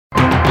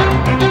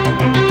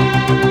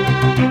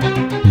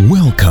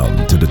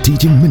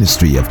teaching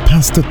ministry of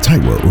Pastor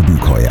Taiwo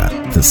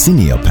Odukoya, the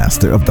senior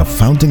pastor of the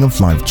Fountain of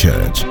Life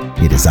Church.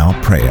 It is our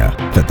prayer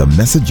that the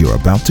message you're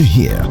about to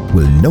hear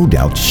will no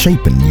doubt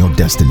shape your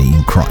destiny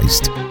in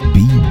Christ.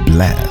 Be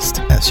blessed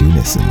as you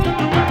listen.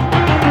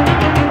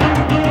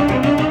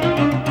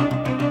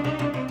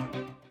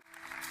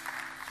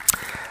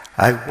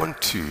 I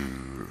want to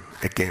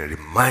again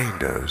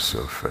remind us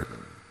of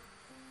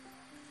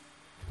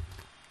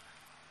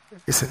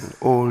it's an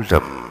old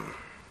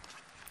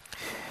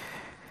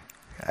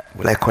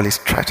will I call it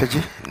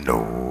strategy?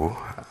 No.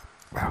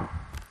 Well,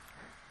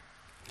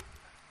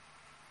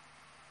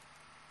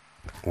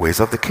 ways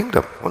of the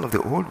kingdom. One of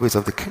the old ways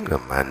of the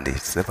kingdom, and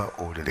it's never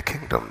old in the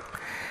kingdom.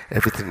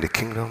 Everything in the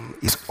kingdom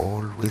is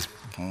always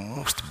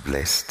most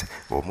blessed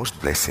or most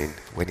blessing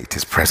when it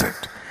is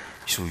present.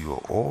 So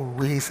you're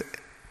always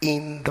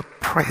in the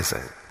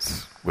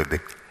presence with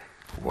the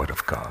Word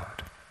of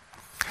God.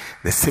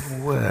 The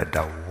same word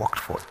that worked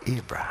for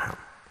Abraham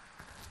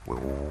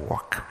will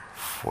work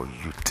for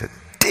you today.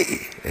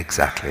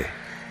 Exactly.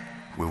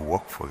 Will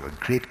work for your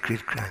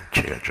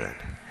great-great-grandchildren.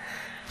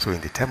 So in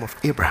the time of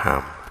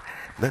Abraham,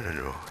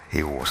 no.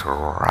 He was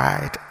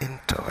right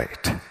into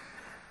it.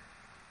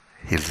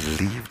 He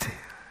lived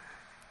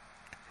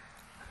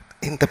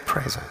in the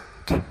present.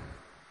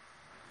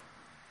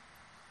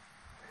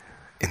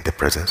 In the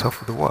presence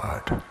of the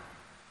Word.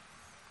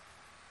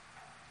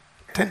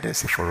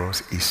 Tendency for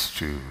us is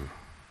to,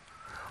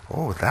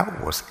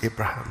 that was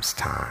Abraham's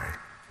time.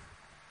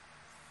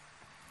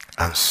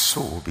 And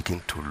so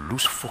begin to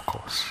lose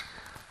focus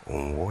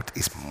on what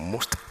is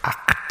most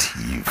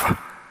active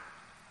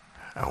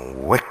and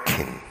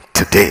working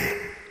today.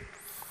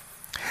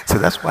 So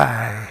that's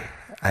why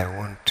I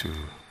want to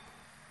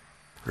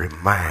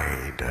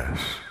remind us,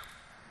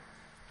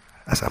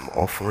 as I'm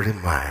often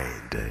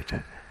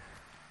reminded,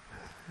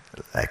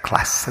 like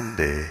last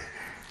Sunday,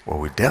 what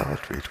we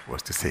dealt with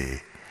was to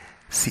say,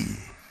 see,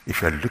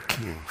 if you're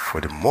looking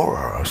for the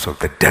morals of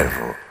the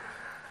devil,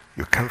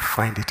 you can't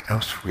find it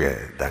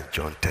elsewhere than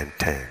John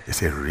 10:10. You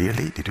say,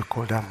 really? Did you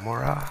call that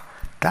moral?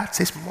 That's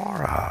his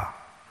moral.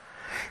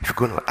 If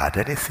you're going to add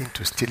anything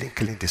to stealing,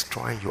 killing,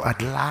 destroying, you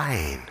add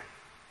lying.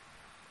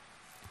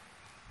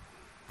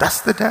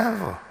 That's the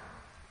devil.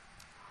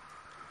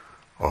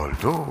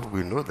 Although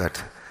we know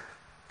that,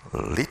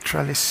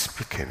 literally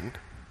speaking,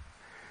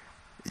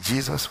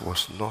 Jesus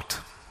was not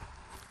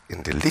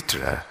in the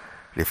literal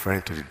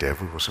referring to the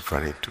devil, he was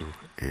referring to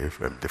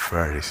the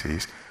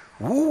Pharisees,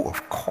 who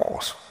of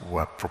course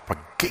were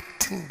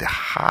propagating the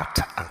heart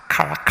and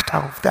character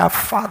of their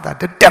father,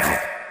 the devil.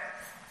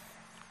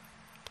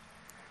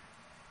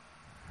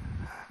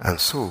 And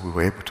so we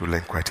were able to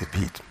learn quite a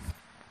bit.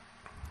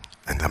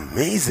 And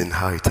amazing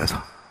how it has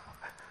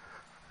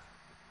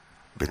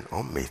been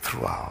on me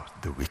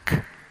throughout the week.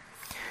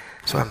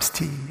 So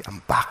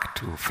I'm back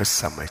to 1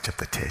 Samuel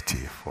chapter 30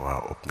 for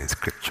our opening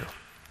scripture.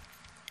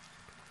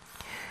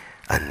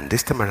 And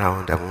this time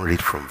around, I won't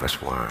read from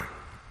verse 1.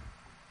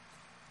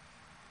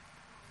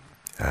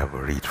 I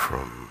will read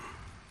from,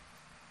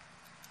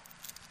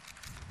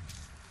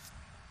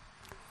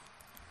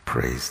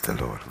 praise the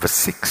Lord, verse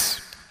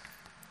 6.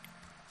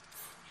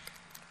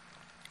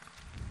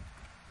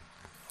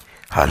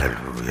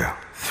 Hallelujah.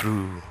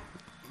 Through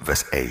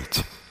verse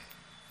 8.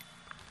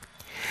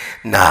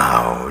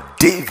 Now,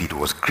 David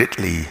was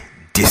greatly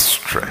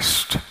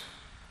distressed,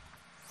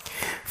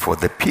 for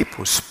the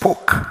people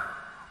spoke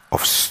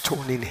of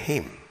stoning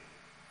him,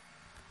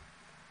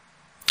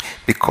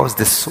 because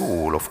the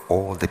soul of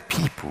all the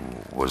people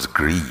was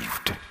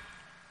grieved,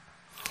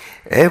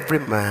 every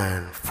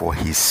man for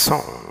his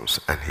sons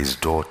and his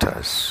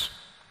daughters.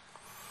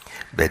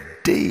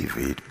 But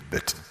David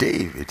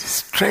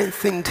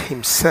strengthened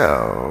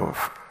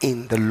himself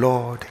in the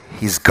Lord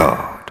his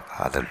God.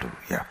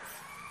 Hallelujah.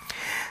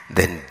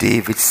 Then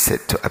David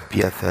said to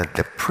Abiathar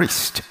the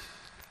priest,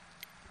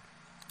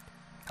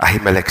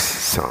 Ahimelech's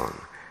son,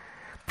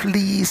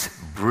 please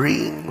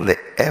bring the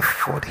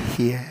ephod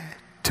here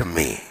to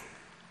me.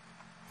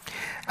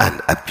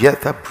 And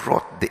Abiathar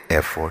brought the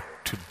ephod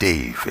to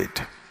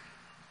David.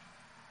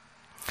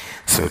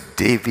 So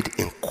David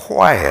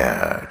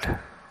inquired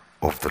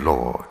of the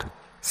Lord,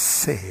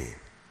 saying,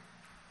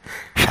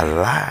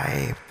 shall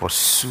I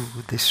pursue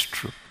this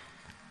troop?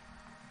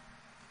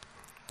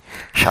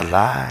 Shall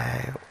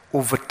I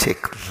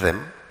overtake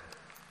them?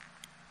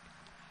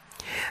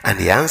 And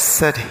he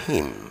answered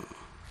him,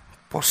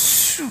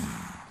 pursue,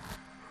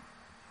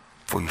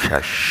 for you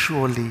shall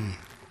surely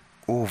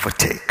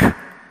overtake.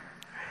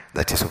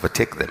 That is,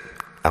 overtake them,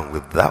 and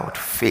without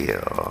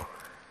fail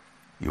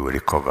you will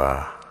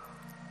recover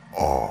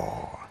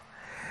all.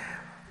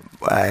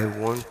 I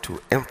want to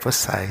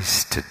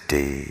emphasize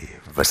today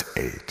verse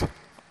 8.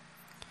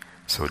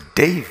 So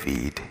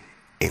David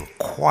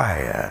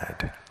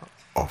inquired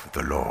of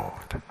the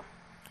Lord.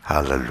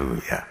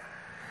 Hallelujah.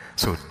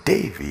 So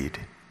David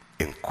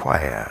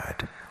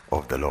inquired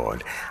of the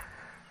Lord.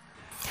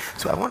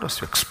 So I want us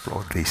to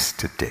explore this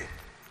today.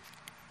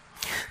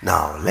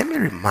 Now, let me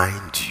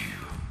remind you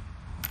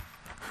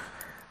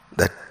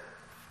that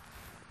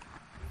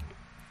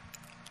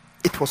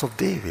was of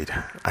David,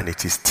 and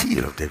it is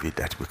still of David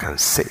that we can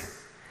say,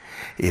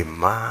 a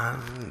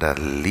man that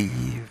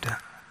lived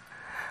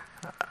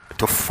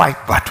to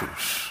fight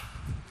battles.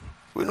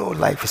 We know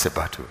life is a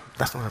battle.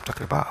 That's not what I'm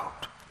talking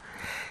about.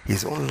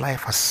 His own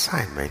life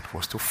assignment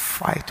was to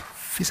fight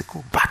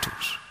physical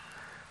battles,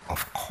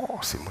 of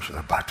course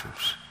emotional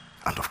battles,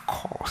 and of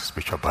course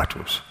spiritual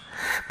battles.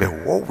 But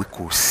what we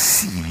could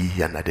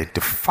see and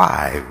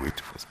identify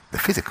with was the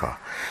physical.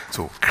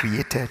 So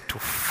created to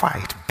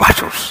fight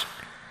battles.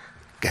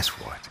 Guess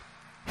what?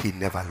 He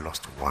never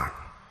lost one.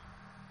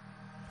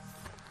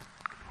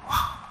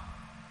 Wow.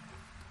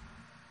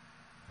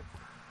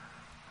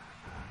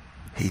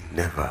 He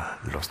never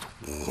lost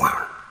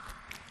one.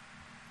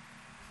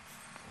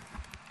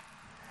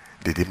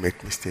 Did he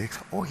make mistakes?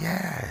 Oh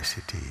yes,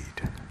 he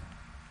did.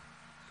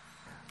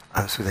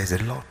 And so there's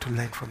a lot to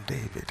learn from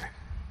David.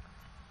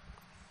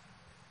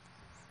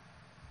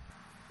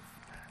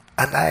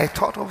 And I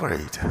thought over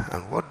it,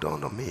 and what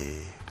dawned on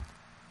me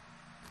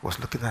was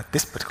looking at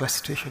this particular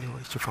situation in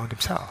which he found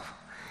himself,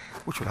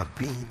 which would have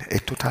been a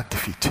total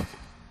defeat.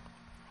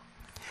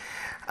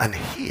 And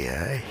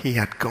here he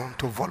had gone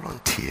to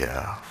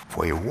volunteer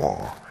for a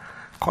war,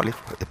 call it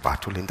a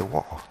battle in the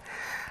war,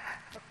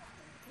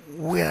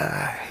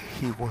 where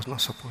he was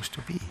not supposed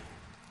to be.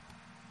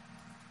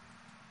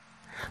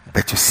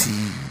 But you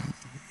see,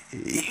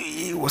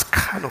 he was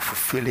kind of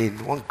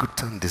fulfilling one good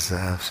turn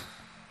deserves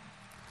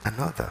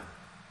another.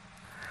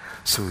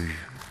 So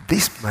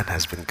this man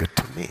has been good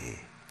to me.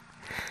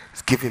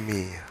 He's giving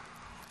me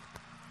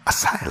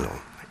asylum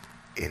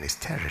in his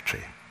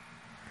territory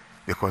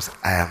because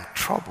I am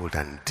troubled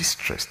and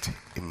distressed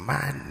in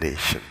my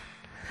nation.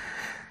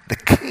 The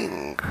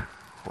king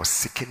was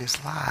seeking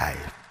his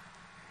life.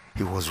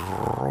 He was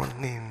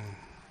running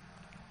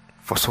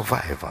for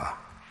survival.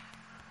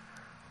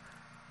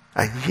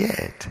 And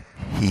yet,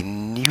 he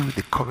knew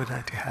the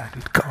covenant he had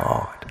with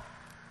God.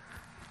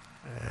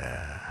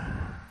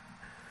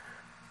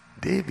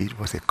 David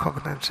was a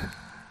covenant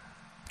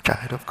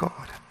child of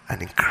God,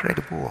 an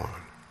incredible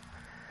one.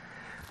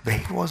 But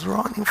he was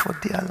running for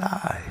dear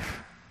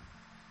life.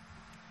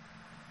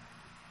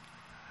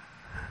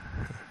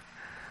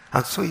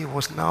 And so he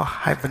was now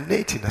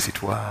hibernating, as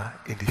it were,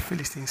 in the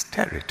Philistines'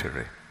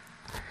 territory.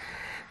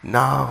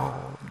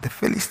 Now, the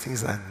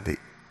Philistines and the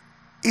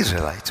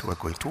Israelites were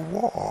going to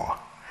war.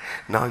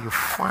 Now you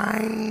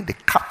find the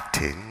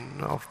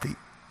captain of the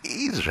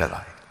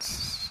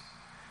Israelites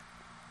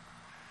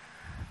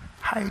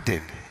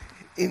hiding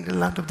in the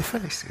land of the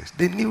Philistines.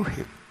 They knew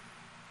him.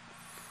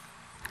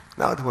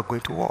 Now they were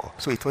going to war.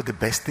 So he thought the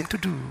best thing to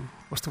do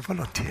was to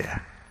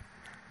volunteer.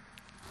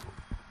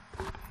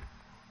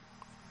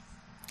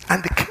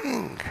 And the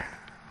king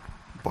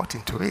bought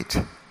into it.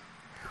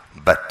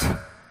 But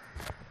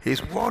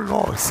his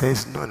warlord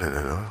says, no,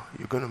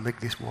 you're going to make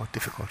this war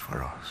difficult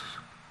for us.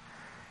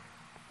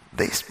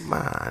 This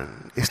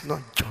man is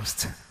not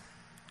just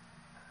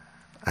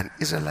an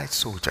Israelite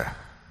soldier.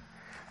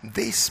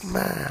 This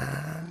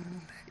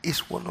man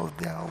is one of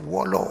their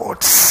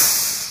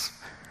warlords.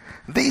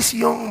 This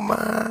young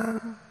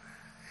man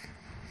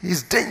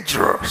is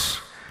dangerous.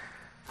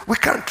 We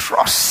can't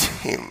trust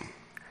him.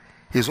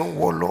 His own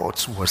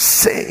warlords were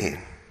saying,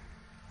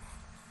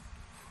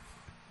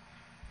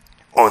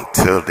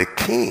 until the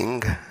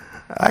king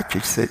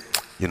actually said,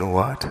 you know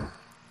what?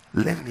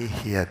 Let me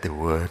hear the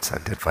words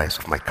and the advice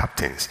of my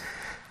captains.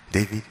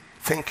 David,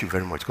 thank you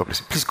very much. God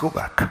bless you. Please go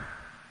back.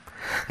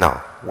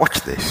 Now,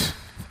 watch this.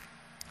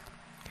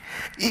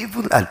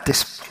 Even at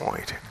this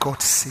point,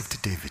 God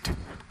saved David.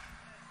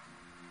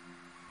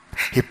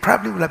 He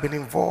probably would have been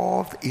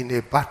involved in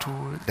a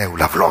battle that he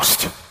would have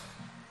lost.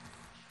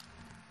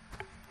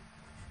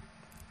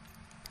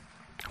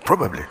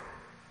 Probably.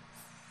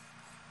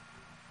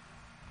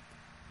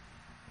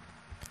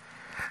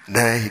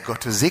 Then he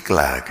got to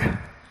Ziklag.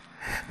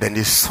 Then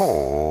he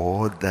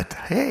saw that,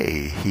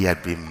 hey, he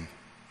had been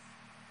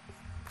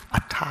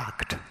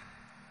attacked.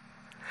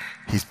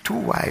 His 2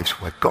 wives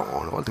were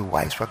gone. All the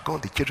wives were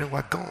gone. The children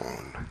were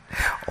gone.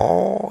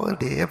 All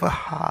they ever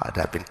had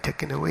been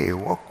taken away.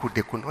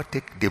 They could not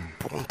take? They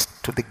burnt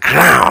to the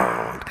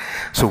ground.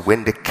 So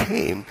when they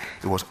came,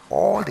 it was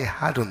all they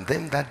had on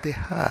them that they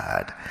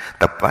had.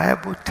 The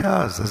Bible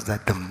tells us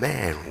that the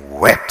men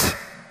wept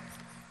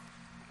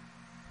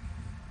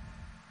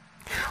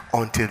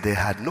until they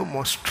had no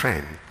more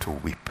strength to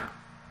weep.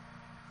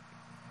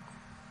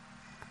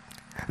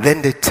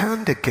 Then they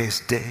turned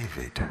against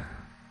David.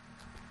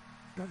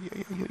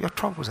 Your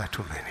troubles are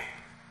too many.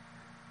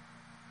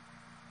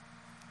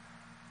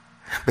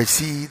 But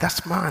see,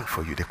 that's man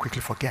for you. They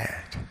quickly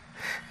forget.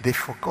 They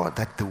forgot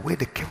that the way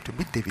they came to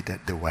meet David,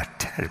 that they were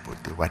terrible.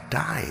 They were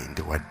dying.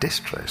 They were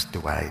distressed. They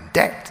were in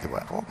debt. They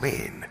were, oh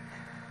man.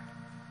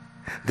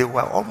 They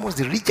were almost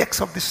the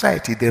rejects of the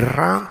society. They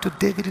ran to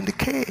David in the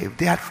cave.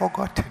 They had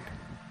forgotten.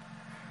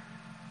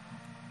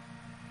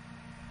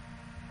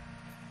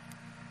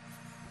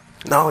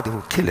 Now they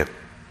will kill him.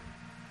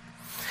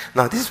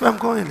 Now this is where I'm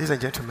going, ladies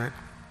and gentlemen.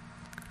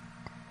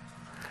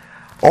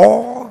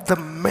 All the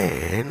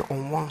men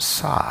on one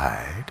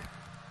side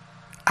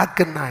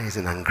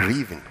agonizing and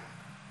grieving,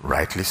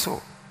 rightly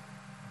so,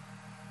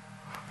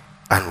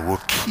 and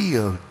would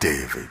kill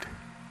David.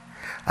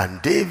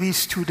 And David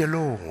stood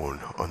alone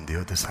on the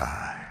other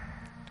side,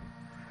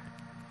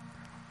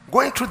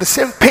 going through the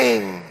same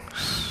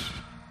pains.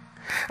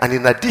 And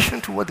in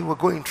addition to what they were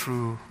going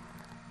through,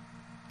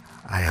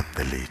 I am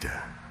the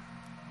leader.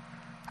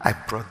 I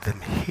brought them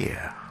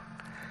here.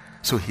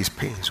 So his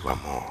pains were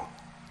more.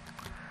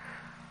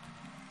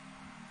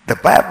 The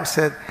Bible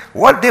said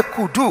what they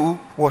could do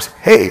was,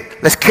 hey,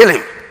 let's kill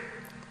him.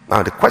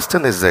 Now the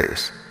question is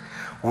this: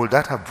 would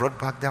that have brought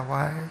back their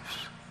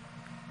wives?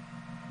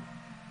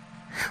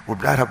 Would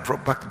that have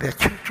brought back their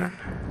children?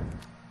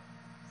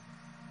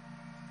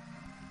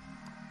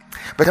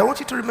 But I want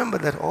you to remember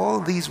that all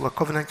these were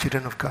covenant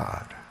children of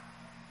God.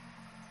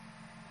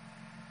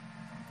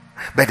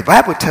 But the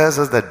Bible tells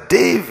us that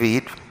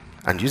David,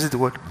 and uses the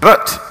word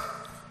but,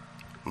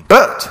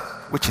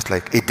 which is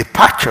like a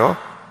departure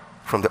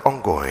from the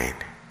ongoing,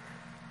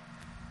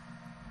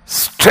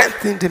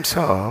 strengthened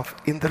himself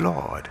in the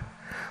Lord.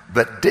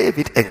 But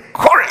David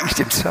encouraged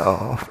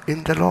himself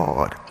in the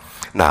Lord.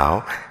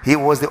 Now, he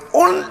was the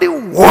only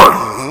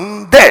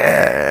one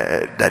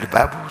there that the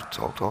Bible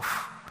talked of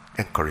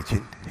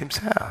encouraging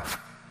himself.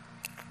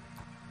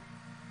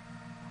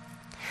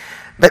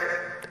 But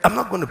I'm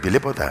not going to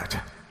belabor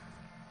that.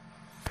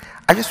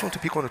 I just want to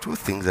pick one or two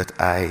things that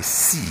I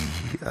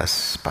see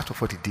as part of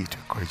what he did to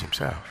encourage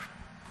himself.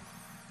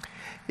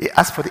 He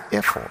asked for the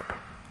effort.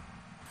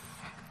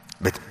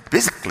 But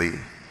basically,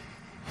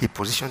 he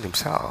positioned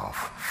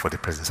himself for the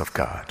presence of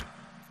God.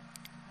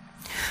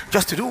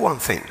 Just to do one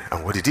thing.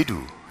 And what did he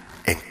do?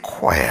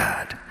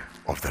 Inquired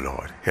of the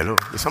Lord. Hello?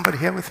 Is somebody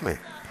here with me?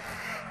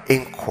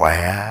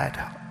 Inquired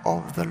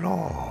of the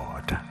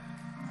Lord.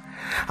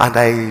 And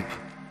I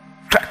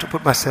tried to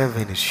put myself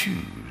in his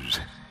shoes.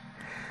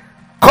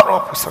 Caught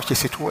up with such a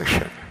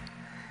situation.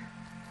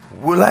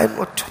 Will I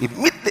not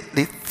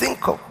immediately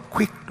think of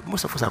quick?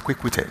 Most of us are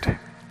quick-witted.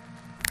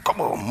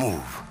 Come on,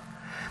 move.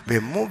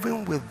 But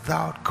moving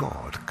without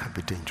God can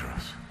be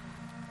dangerous.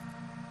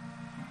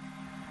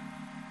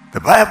 The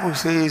Bible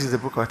says in the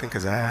book of, I think,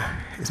 Isaiah,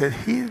 it said,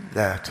 he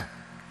that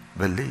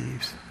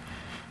believes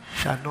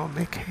shall not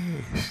make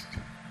haste.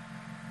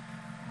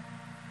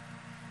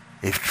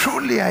 If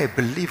truly I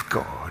believe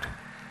God,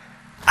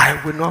 I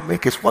will not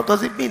make haste. What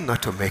does it mean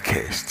not to make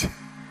haste?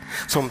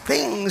 Some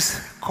things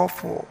call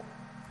for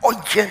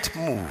urgent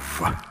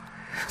move.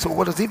 So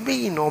what does it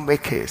mean not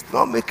make haste?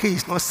 Not make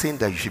haste is not saying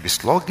that you should be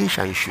sluggish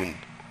and you shouldn't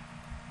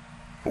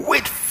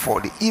wait for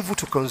the evil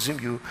to consume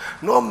you.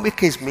 Not make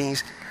haste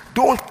means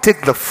don't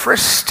take the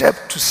first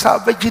step to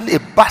salvaging a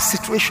bad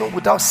situation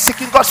without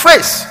seeking God's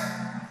face.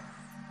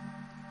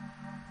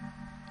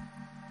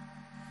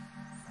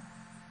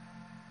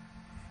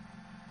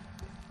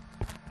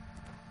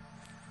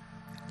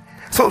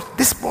 So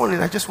this morning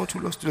I just want to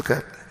look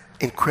at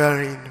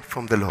inquiring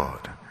from the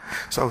Lord.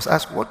 So I was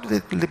asked, what do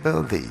they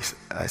label this?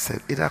 I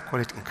said, either call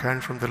it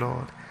inquiring from the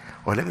Lord,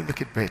 or let me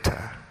make it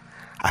better,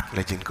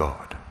 acknowledging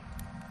God.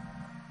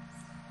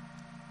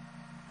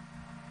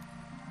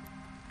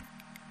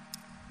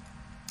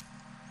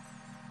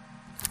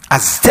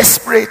 As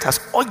desperate,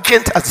 as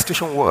urgent as the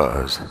situation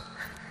was,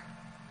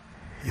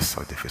 he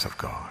sought the face of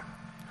God.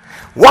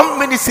 1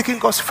 minute seeking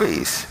God's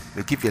face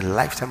will give you a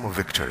lifetime of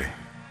victory.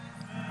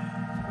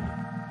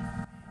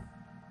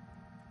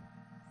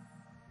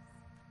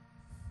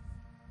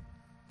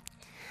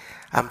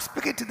 I'm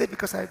speaking today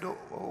because I know,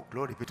 oh,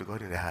 glory be to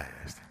God in the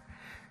highest.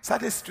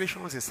 Certain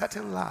situations in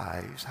certain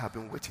lives have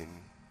been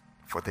waiting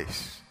for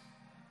this.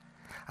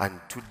 And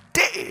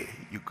today,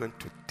 you're going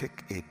to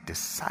take a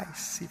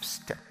decisive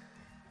step.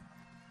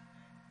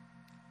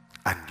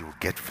 And you'll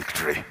get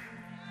victory.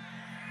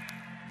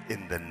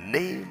 In the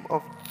name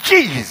of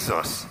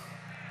Jesus.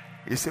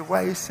 You say,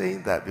 why are you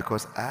saying that?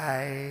 Because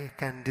I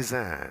can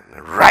discern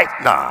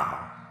right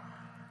now.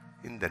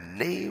 In the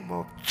name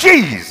of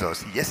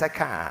Jesus. Yes, I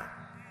can.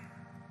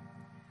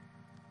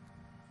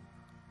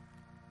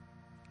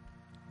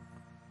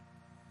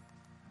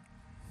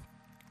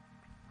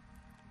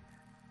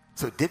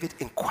 So David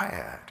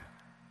inquired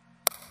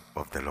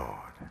of the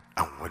Lord.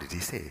 And what did he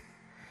say?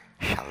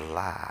 Shall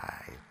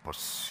I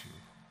pursue?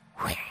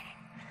 Where?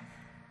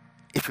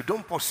 If you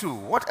don't pursue,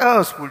 what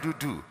else will you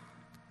do?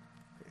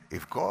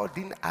 If God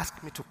didn't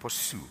ask me to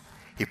pursue,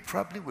 he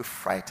probably will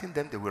frighten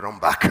them, they will run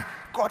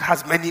back. God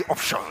has many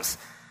options.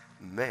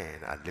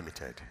 Men are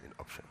limited in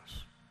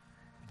options.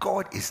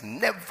 God is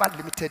never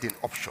limited in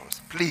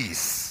options.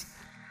 Please.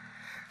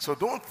 So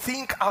don't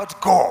think out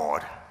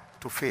God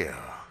to fail.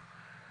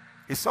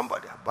 Is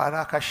somebody,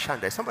 Baraka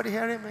Shanda, is somebody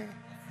hearing me?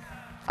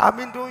 I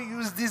mean, don't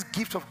use this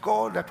gift of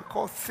God that we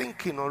call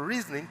thinking or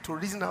reasoning to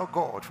reason out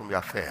God from your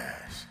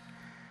affairs.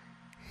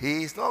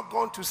 He is not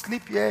gone to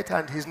sleep yet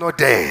and he's not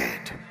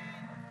dead.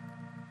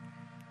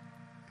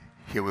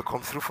 He will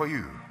come through for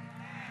you.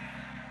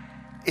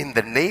 In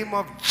the name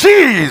of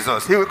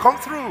Jesus, he will come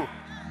through.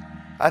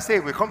 I say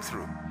he will come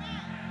through.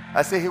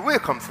 I say he will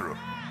come through.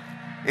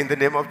 In the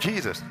name of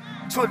Jesus.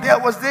 So there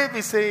was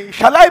David saying,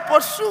 shall I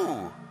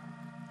pursue?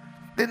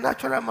 The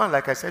natural man,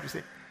 like I said, you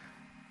say,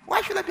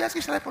 why should I be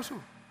asking, shall I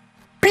pursue?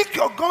 Pick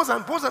your guns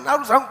and bows and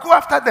arrows and go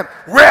after them.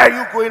 Where are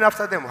you going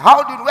after them?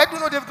 Where do you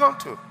know they've gone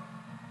to?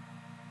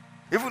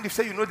 Even if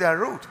say you know their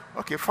road.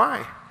 Okay,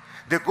 fine.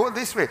 They go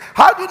this way.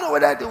 How do you know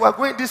whether they were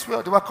going this way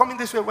or they were coming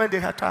this way when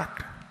they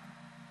attacked?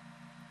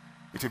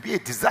 It will be a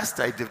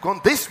disaster if they've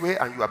gone this way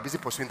and you are busy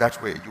pursuing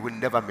that way. You will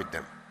never meet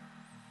them.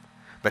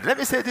 But let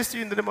me say this to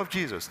you in the name of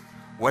Jesus.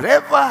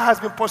 Whatever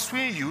has been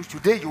pursuing you,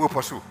 today you will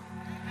pursue.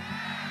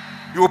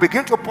 You will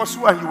begin to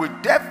pursue and you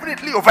will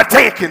definitely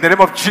overtake in the name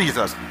of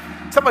Jesus.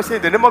 Somebody say,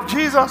 in the name of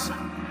Jesus.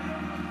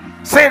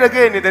 Say it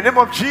again, in the name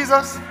of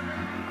Jesus.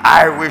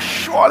 I will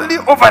surely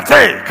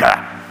overtake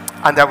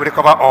and I will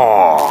recover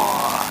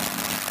all.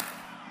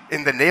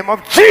 In the name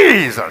of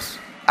Jesus,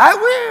 I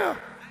will.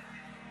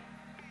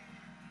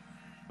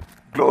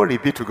 Glory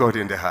be to God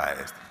in the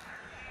highest.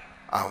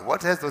 And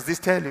what else does this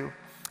tell you?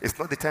 It's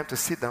not the time to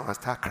sit down and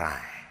start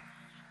crying.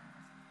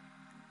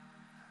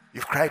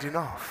 You've cried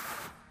enough.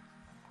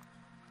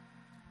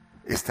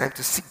 It's time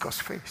to seek God's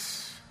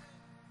face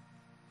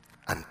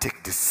and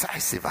take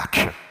decisive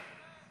action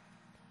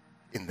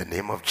in the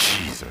name of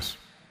Jesus.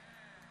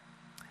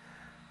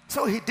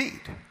 So he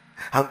did.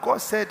 And God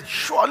said,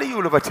 surely you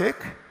will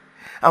overtake,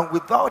 and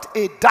without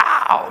a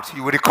doubt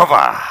you will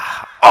recover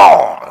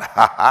all.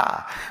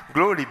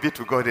 Glory be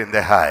to God in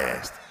the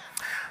highest.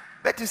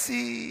 But you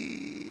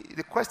see,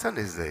 the question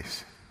is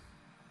this.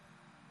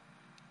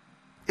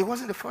 It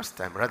wasn't the first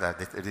time, rather,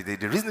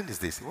 the reason is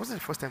this. It wasn't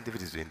the first time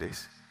David is doing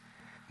this.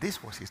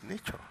 This was his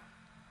nature.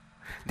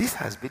 This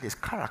has been his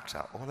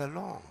character all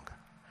along.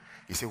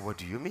 You say, what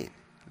do you mean?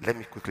 Let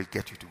me quickly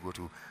get you to go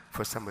to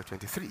 1 Samuel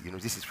 23. You know,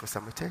 this is 1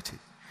 Samuel 30.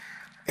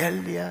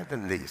 Earlier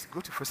than this, go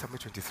to 1 Samuel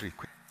 23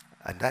 quick.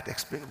 And that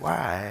explains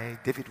why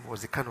David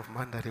was the kind of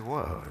man that he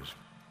was.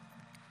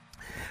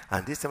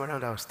 And this time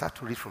around, I'll start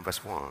to read from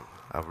verse 1.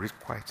 I'll read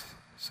quite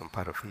some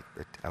part of it,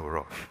 but I will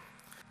rush.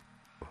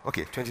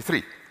 Okay,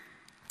 23.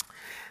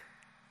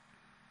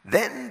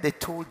 Then they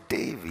told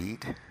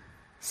David,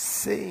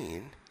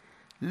 saying,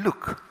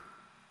 look,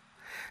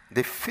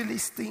 the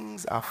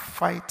Philistines are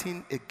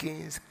fighting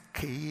against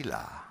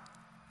Keilah,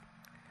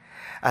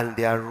 and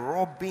they are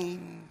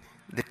robbing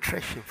the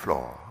threshing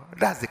floor.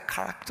 That's the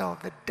character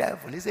of the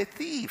devil. He's a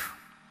thief.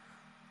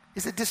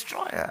 He's a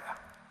destroyer.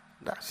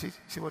 See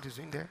what he's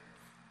doing there?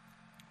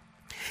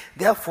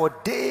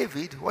 Therefore,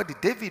 David, what did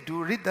David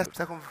do? Read that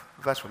second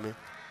verse for me.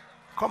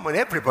 Come on,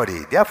 everybody.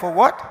 Therefore,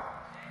 what?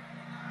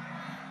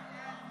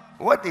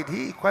 What did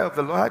he inquire of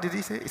the Lord? How did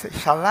he say? He said,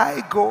 shall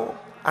I go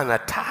and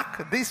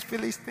attack these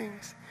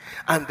Philistines?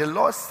 And the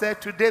Lord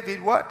said to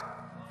David, what?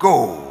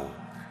 Go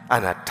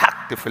and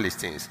attack the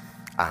Philistines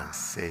and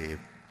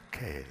save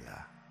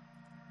Keilah.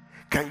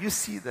 Can you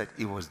see that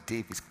it was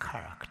David's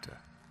character?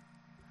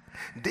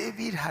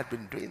 David had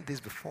been doing this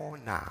before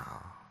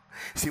now.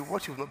 See,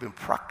 what you've not been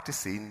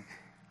practicing,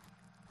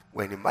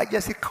 when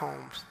emergency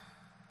comes,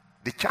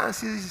 the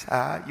chances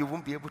are you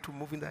won't be able to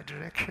move in that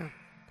direction.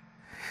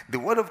 The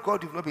word of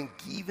God you've not been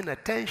giving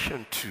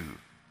attention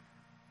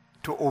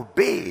to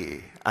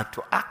obey and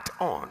to act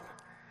on,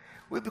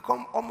 will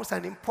become almost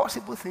an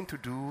impossible thing to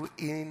do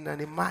in an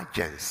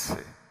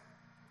emergency.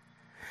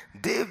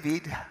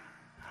 David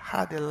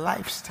had a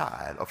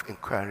lifestyle of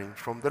inquiring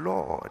from the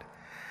Lord,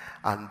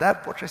 and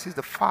that buttresses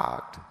the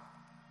fact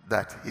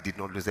that he did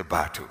not lose a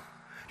battle.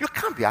 You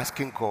can't be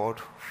asking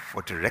God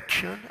for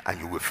direction and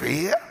you will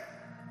fail.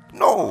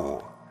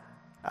 No.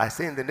 I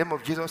say in the name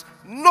of Jesus,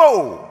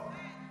 no.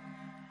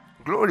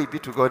 Glory be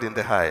to God in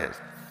the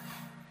highest.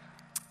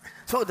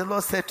 So the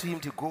Lord said to him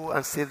to go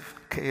and save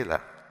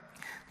Keilah.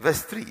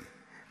 Verse 3.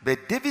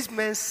 But David's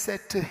men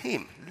said to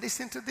him,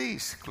 listen to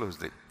this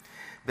closely.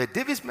 But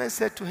David's men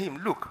said to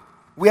him, look,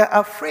 we are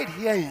afraid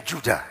here in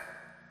Judah.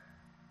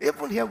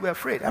 Even here we are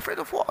afraid. Afraid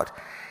of what?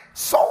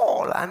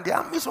 Saul and the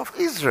armies of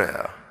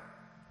Israel.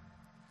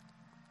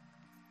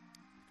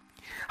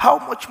 How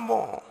much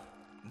more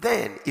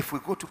then if we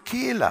go to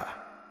Keilah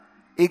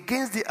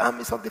against the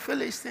armies of the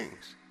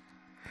Philistines?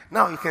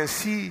 Now you can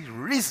see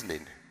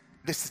reasoning.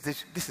 This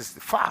is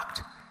the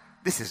fact.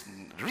 This is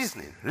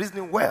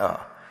reasoning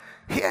well.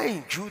 Here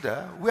in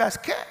Judah, we are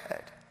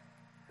scared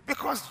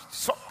because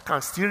Saul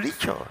can still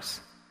reach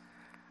us.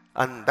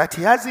 And that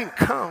he hasn't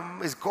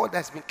come is God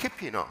that's been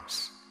keeping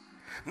us.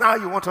 Now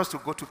you want us to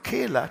go to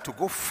Keilah to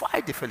go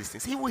fight the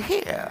Philistines. He will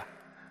hear.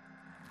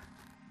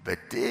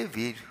 But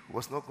David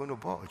was not going to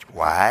budge.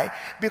 Why?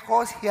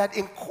 Because he had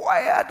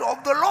inquired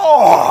of the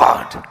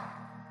Lord.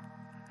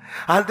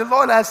 And the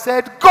Lord has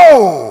said,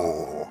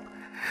 go.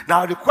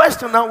 Now the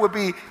question now will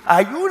be,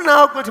 are you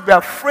now going to be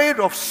afraid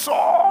of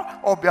Saul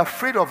or be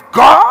afraid of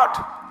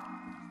God?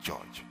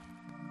 Judge.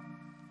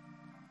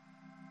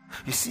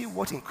 You see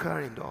what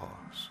inquiring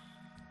does.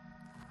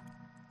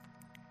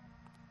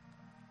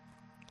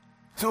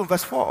 So in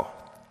verse 4,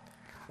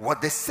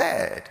 what they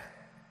said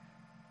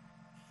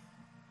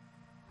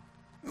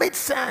made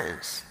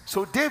sense.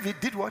 So David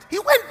did what? He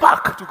went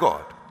back to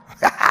God.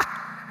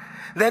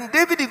 Then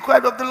David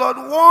inquired of the Lord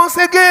once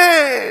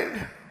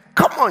again.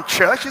 Come on,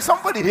 church. Is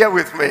somebody here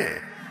with me?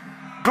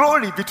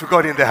 Glory be to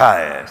God in the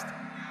highest.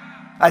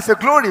 I said,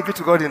 glory be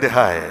to God in the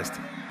highest.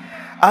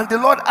 And the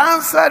Lord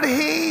answered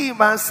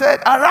him and said,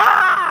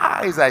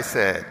 arise, I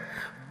said,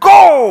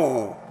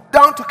 go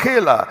down to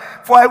Keilah,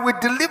 for I will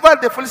deliver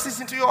the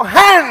Philistines into your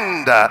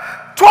hand.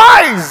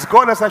 Twice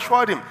God has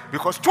assured him,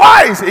 because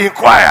twice he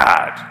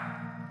inquired.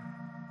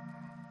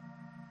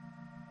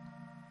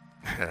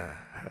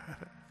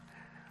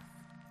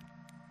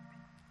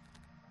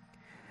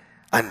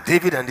 And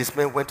David and his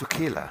men went to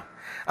Keilah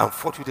and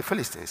fought with the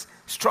Philistines,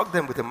 struck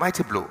them with a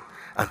mighty blow,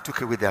 and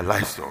took away their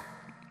livestock.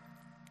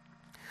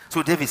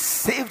 So David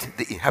saved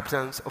the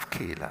inhabitants of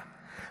Keilah.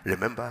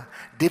 Remember,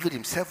 David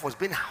himself was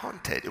being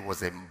hunted. It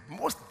was a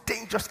most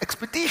dangerous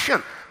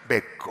expedition.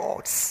 But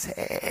God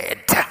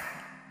said.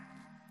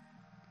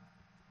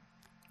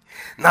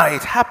 Now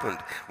it happened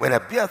when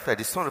Abiathar,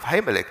 the son of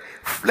Ahimelech,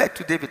 fled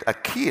to David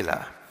at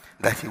Keilah,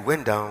 that he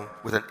went down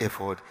with an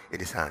ephod in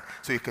his hand.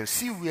 So you can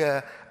see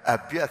where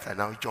Abiathar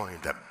now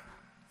joined them.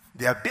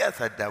 The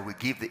Abiathar that we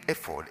give the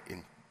ephod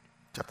in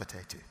chapter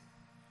 30.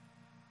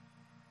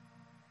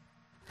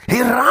 He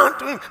ran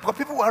to him because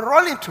people were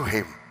running to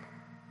him,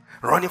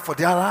 running for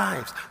their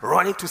lives,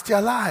 running to stay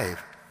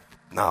alive.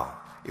 Now,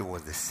 it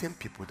was the same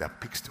people that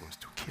picked stones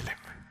to kill him.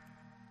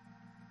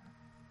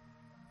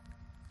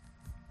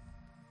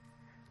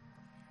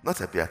 Not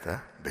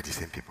Abiathar, but the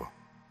same people.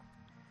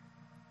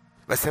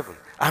 Verse 7.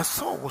 And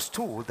Saul was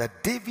told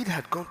that David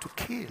had gone to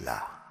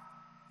Keilah.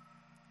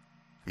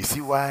 You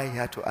see why he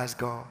had to ask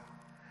God?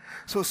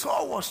 So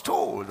Saul was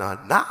told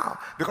now,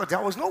 because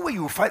there was no way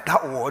you would fight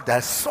that war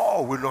that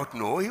Saul will not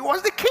know he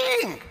was the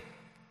king.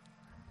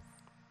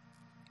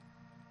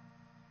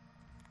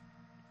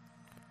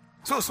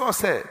 So Saul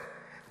said,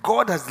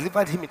 God has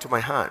delivered him into my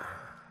hand.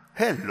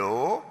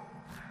 Hello?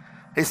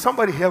 Is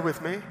somebody here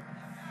with me?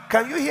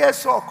 Can you hear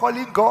Saul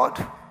calling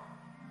God?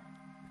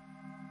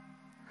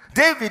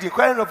 David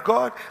inquiring of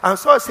God, and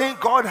Saul saying,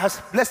 God has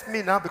blessed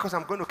me now because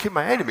I'm going to kill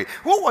my enemy.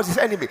 Who was his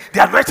enemy?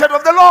 The anointed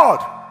of the Lord.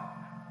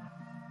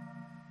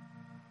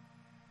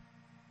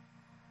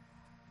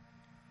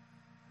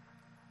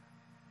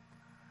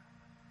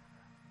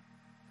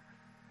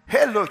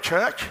 Hello,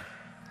 church.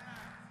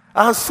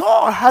 And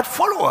Saul had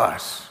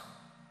followers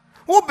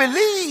who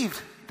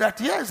believed that,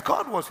 yes,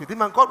 God was with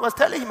him and God was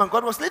telling him and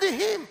God was leading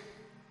him.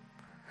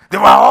 They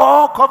were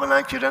all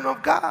covenant children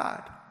of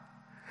God.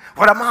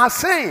 What am I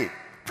saying?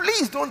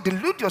 Please don't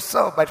delude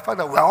yourself by the fact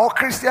that we're all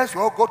Christians,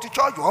 we all go to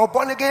church, we're all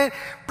born again.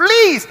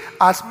 Please,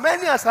 as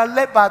many as are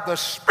led by the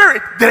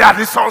Spirit, they are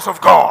the sons of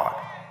God.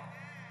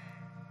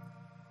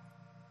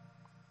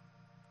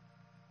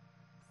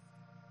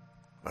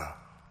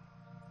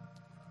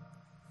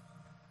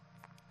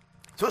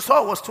 So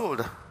Saul was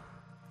told.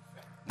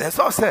 Then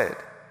Saul said,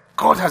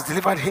 God has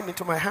delivered him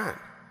into my hand,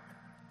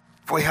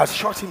 for he has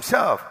shot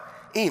himself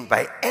in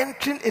by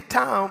entering a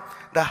town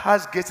that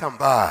has gates and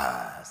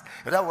bars.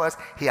 In other words,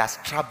 he has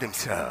trapped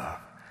himself.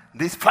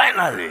 This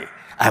finally,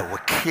 I will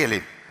kill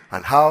him.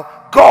 And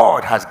how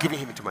God has given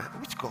him into my hand.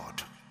 Which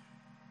God?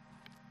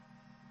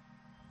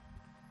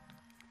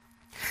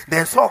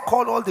 Then Saul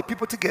called all the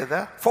people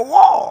together for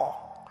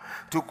war,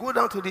 to go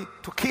down to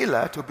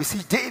Keilah to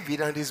besiege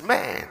David and his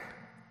men.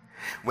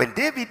 When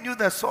David knew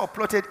that Saul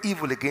plotted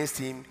evil against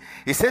him,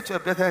 he said to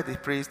Abiathar the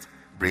priest,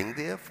 bring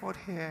the ephod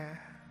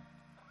here.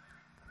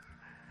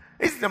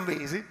 Isn't it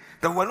amazing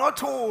that we're not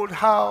told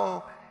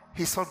how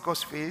he sought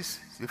God's face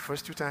the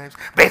first two times?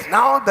 But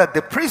now that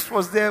the priest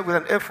was there with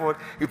an ephod,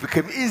 it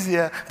became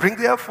easier. Bring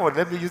the ephod.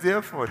 Let me use the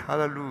ephod.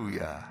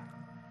 Hallelujah.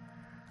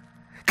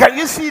 Can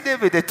you see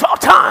David? The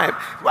third time.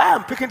 Why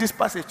I'm picking this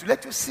passage to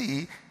let you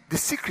see the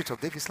secret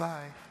of David's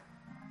life.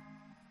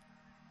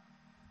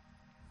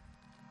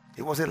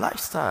 It was a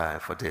lifestyle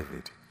for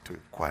David to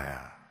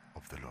inquire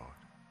of the Lord.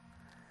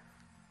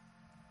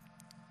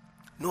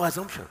 No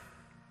assumption.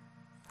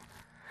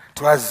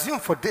 To assume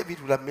for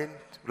David would have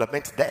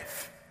meant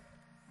death.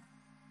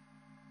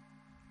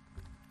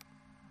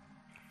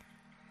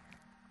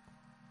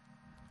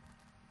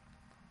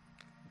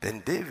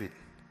 Then David,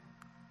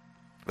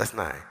 verse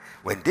 9,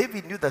 when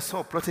David knew that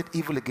Saul plotted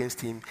evil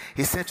against him,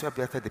 he said to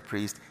Abiathar the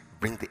priest,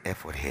 bring the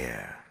ephod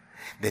here.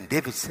 Then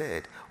David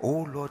said,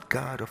 O Lord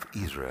God of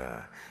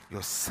Israel,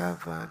 your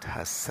servant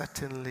has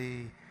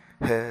certainly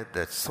heard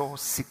that Saul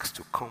seeks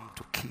to come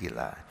to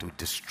Keilah to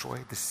destroy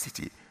the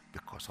city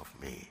because of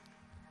me.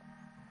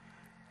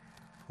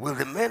 Will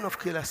the men of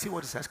Keilah, see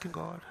what he's asking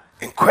God?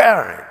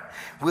 Inquiring,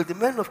 will the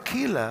men of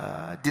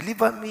Keilah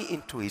deliver me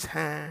into his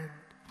hand?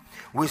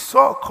 Will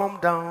Saul come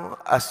down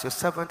as your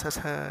servant has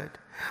heard?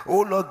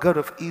 O Lord God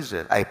of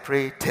Israel, I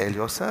pray, tell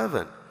your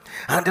servant.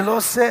 And the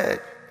Lord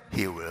said,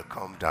 he will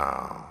come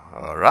down.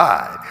 All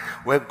right.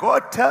 When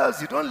God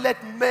tells you, don't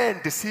let men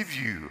deceive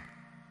you.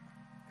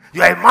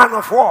 You are a man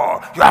of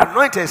war. You are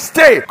anointed.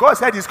 Stay. God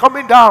said he's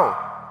coming down.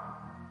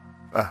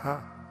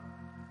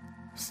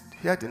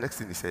 Hear the next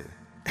thing he said.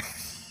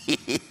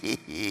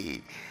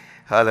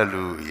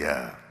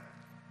 Hallelujah.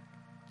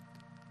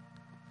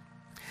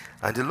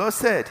 And the Lord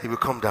said he will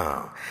come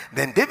down.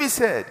 Then David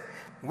said,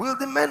 will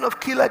the men of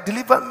Keilah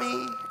deliver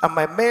me and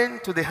my men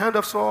to the hand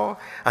of Saul?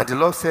 And the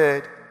Lord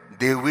said,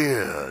 they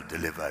will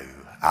deliver you.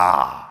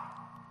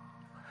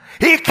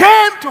 He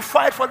came to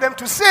fight for them,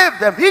 to save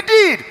them. He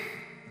did.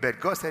 But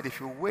God said, if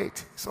you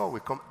wait, Saul will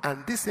come,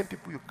 and these same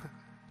people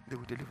they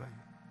will deliver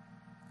you.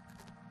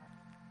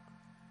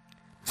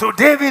 So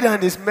David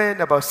and his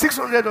men, about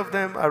 600 of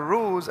them,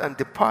 arose and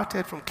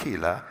departed from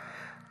Keilah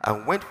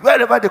and went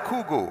wherever they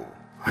could go.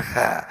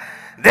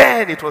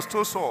 Then it was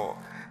told Saul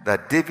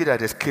that David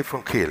had escaped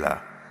from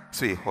Keilah,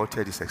 so he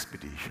halted his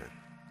expedition.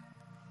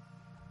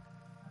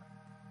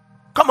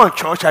 Come on,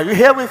 church, are you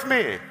here with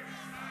me?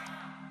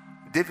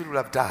 David would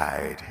have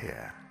died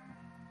here.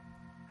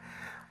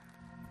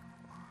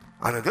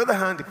 And on the other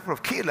hand, the people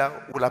of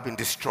Keilah would have been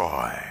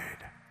destroyed.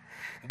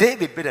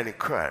 David made an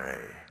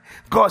inquiry.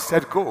 God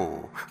said,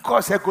 go.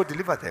 God said, go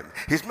deliver them.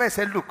 His men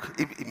said, look,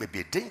 it may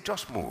be a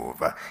dangerous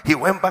move. He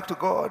went back to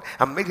God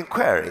and made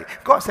inquiry.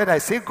 God said, I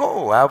say,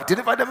 go. I'll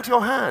deliver them to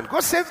your hand.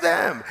 Go save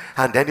them.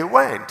 And then he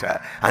went.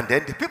 And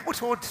then the people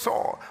told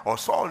Saul, or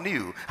Saul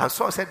knew. And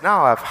Saul said,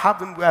 now I've had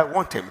him where I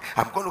want him.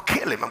 I'm going to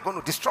kill him. I'm going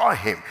to destroy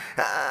him.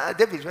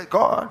 David said,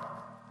 God,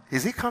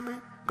 is he coming?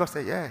 God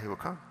said, yeah, he will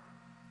come.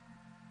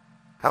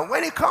 And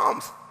when he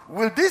comes,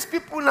 will these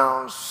people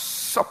now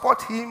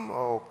support him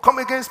or come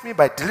against me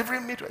by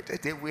delivering me to it?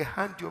 They will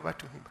hand you over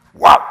to him.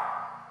 Wow!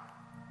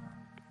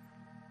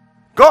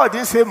 God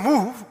didn't say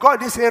move. God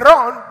didn't say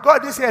run. God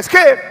didn't say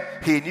escape.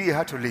 He knew he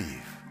had to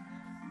leave.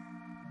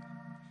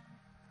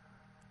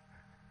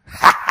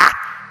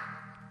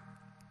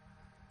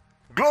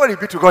 Glory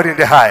be to God in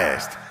the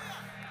highest.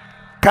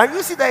 Can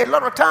you see that a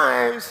lot of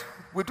times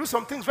we do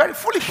some things very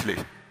foolishly?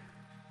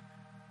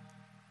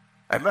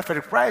 I met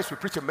Frederick Price, we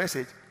preach a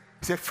message.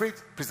 He said,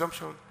 faith,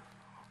 presumption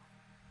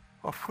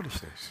of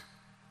foolishness.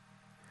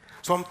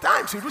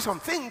 Sometimes we do some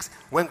things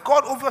when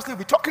God obviously will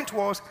be talking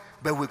to us,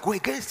 but we go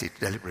against it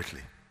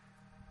deliberately.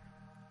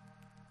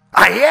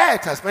 And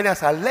yet, as many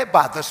as are led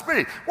by the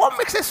Spirit, what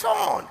makes a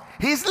son?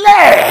 He's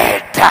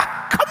led.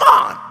 Come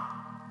on.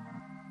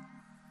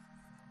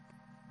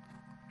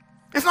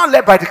 It's not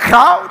led by the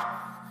crowd.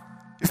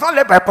 It's not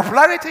led by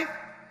popularity.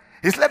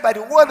 It's led by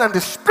the word and the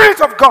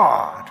Spirit of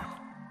God.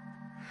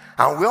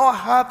 And we all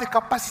have the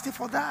capacity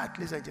for that,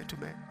 ladies and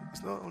gentlemen.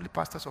 It's not only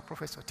pastors or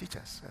prophets or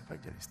teachers,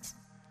 evangelists.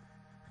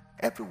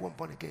 Everyone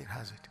born again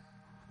has it.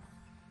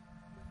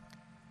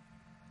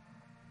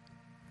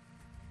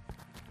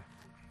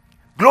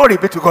 Glory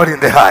be to God in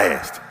the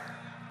highest.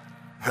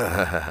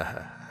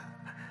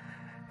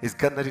 It's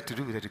got nothing to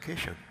do with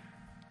education.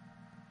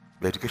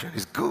 The education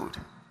is good.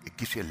 It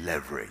gives you a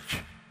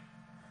leverage.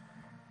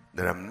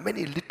 There are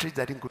many illiterates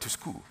that didn't go to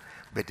school,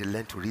 but they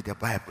learn to read the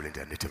Bible in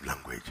their native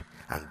language.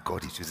 And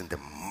God is using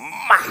them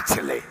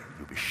mightily.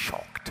 You'll be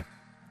shocked.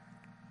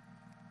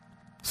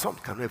 Some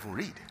cannot even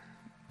read,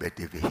 but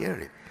they'll be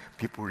hearing.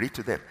 People read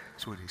to them,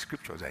 so the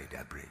scriptures are in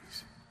their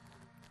brains.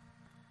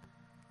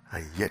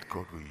 And yet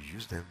God will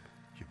use them.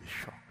 You'll be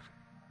shocked.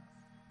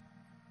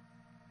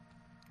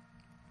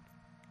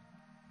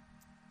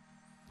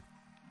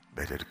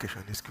 But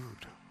education is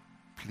good.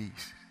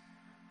 Please.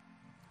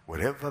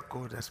 Whatever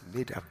God has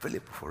made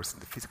available for us in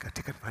the physical,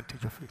 take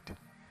advantage of it.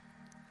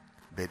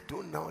 But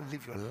don't now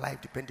live your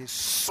life depending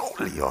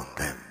solely on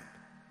them.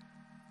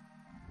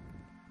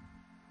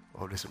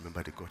 Always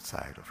remember the God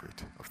side of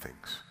it, of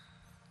things.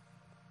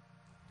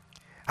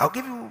 I'll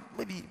give you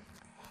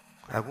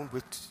I won't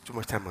wait too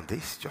much time on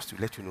this, just to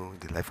let you know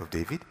the life of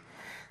David.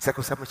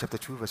 2 Samuel chapter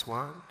 2 verse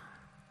 1.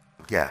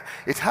 Yeah.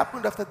 It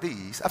happened after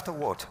this, after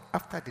what?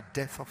 After the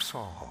death of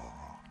Saul.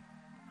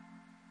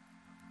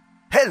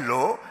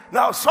 Hello.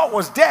 Now Saul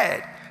was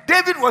dead.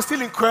 David was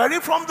still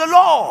inquiring from the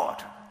Lord.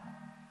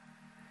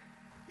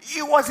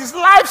 It was his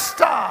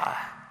lifestyle.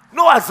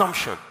 No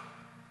assumption.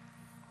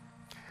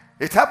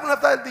 It happened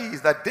after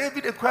this that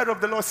David inquired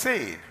of the Lord,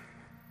 saying,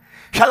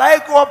 shall I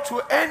go up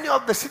to any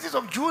of the cities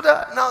of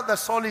Judah now that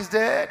Saul is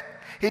dead?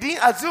 He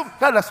didn't assume,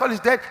 now that Saul is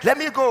dead, let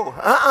me go.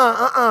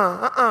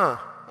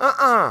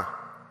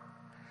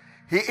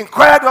 He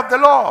inquired of the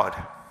Lord.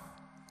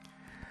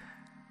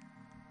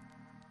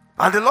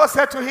 And the Lord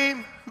said to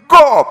him,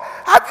 go up.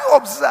 Have you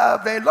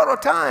observed that a lot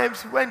of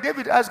times when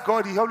David asks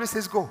God, he always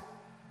says go?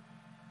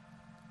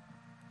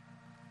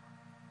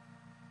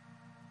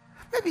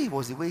 Maybe it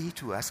was the way he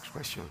too asked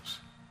questions.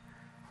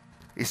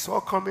 Is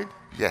Saul coming?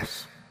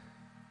 Yes.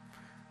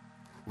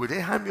 Will they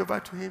hand me over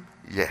to him?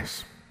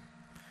 Yes.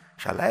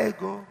 Shall I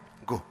go?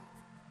 Go.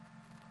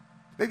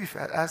 Maybe if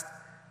I had asked,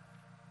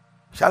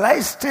 shall I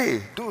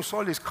stay? Though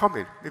Saul is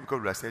coming, maybe God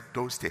would have said,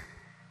 don't stay.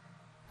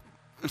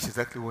 Which is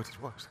exactly what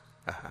it was.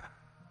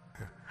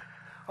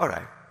 All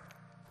right.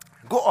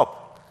 Go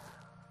up.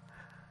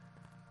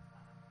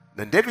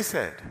 Then David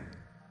said,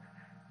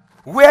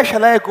 where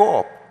shall I go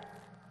up?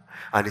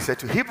 And he said,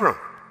 to Hebron.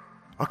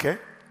 Okay.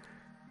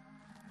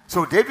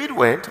 So David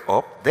went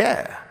up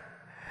there.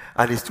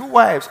 And his two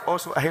wives,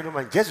 also Ahinoam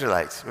and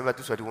Jezreelites. Remember,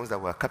 those were the ones that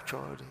were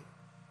captured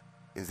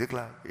in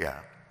Ziklag? Yeah.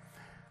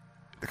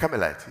 The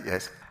Carmelites,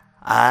 yes.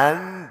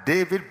 And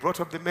David brought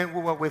up the men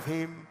who were with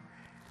him.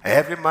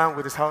 Every man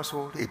with his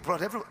household, he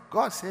brought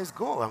God says,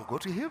 go and go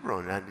to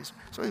Hebron.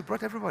 So he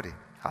brought everybody.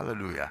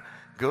 Hallelujah.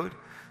 Good.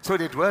 So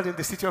they dwelled in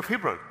the city of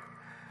Hebron.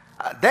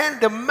 Then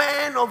the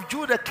men of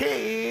Judah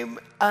came,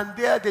 and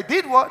there they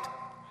did what?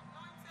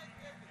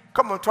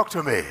 Come on, talk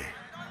to me.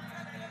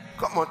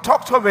 Come on,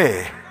 talk to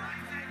me.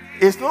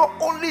 It's not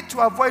only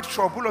to avoid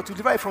trouble or to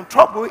deliver you from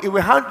trouble, it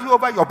will hand you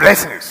over your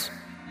blessings.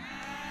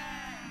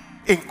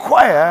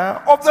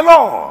 Inquire of the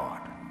Lord.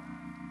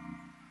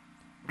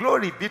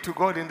 Glory be to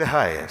God in the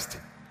highest.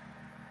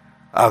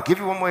 I'll give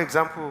you one more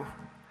example,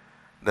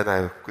 then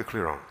I'll quickly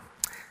run.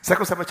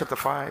 2 Samuel chapter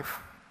 5,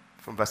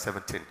 from verse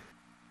 17.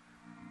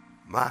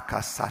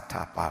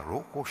 Makasata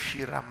paroko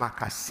shira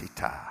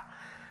makasita.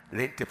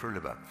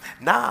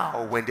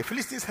 Now, when the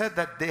Philistines heard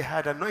that they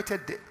had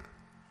anointed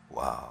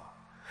wow.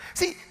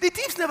 See, the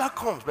thief never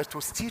comes but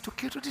to steal, to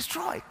kill, to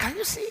destroy. Can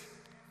you see?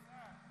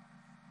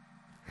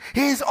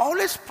 He is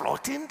always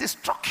plotting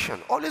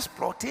destruction, always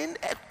plotting.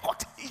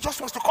 He just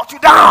wants to cut you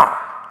down.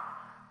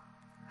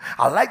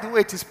 I like the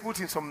way it is put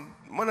in some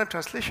modern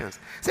translations.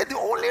 Say the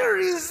only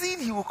reason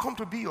he will come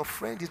to be your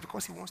friend is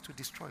because he wants to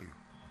destroy you.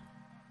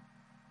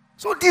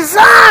 So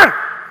discern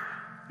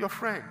your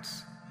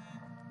friends.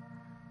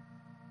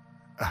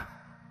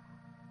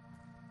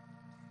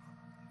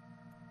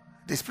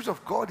 The Spirit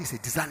of God is a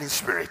discerning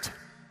spirit.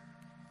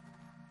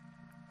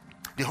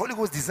 The Holy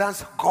Ghost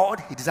discerns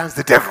God, he discerns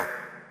the devil.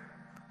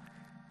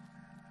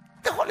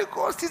 The Holy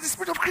Ghost is the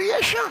spirit of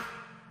creation.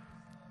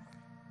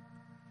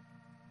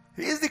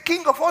 He is the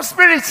king of all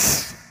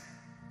spirits.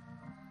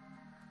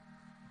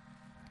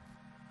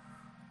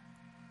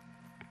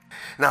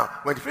 Now,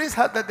 when the Philistines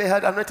heard that they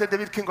had anointed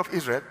David king of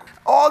Israel,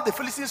 all the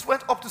Philistines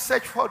went up to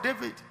search for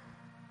David.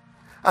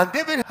 And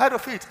David heard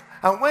of it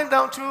and went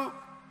down to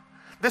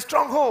the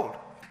stronghold.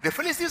 The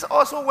Philistines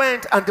also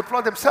went and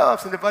deployed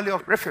themselves in the valley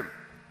of Rephaim.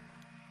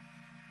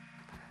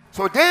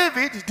 So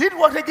David did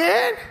what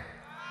again?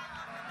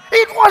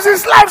 It was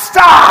his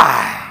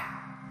lifestyle.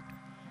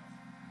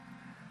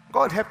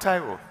 God help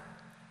Taiwo.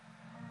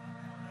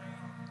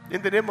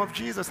 In the name of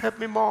Jesus, help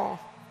me more.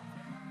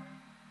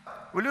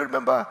 Will you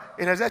remember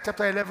in Isaiah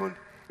chapter 11,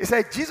 it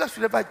said Jesus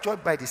will never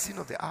judge by the sin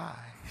of the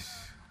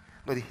eyes,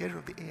 nor the hearing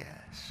of the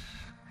ears.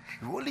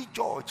 He will only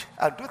judge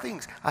and do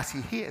things as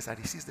he hears and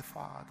he sees the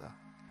Father.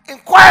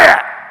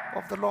 Inquire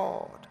of the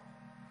Lord.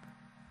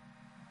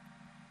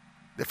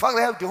 The fact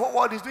that the whole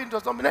world is doing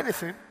does not mean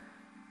anything.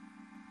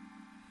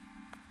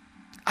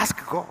 Ask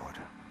God.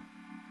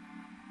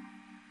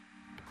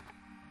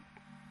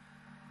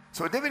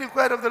 So David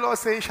inquired of the Lord,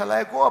 saying, shall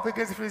I go up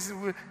against the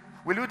Philistines?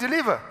 Will you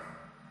deliver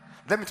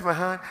them into my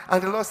hand?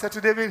 And the Lord said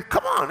to David,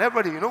 come on,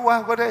 everybody, you know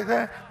what?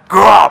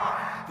 Go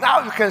up.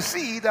 Now you can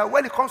see that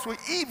when it comes to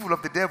evil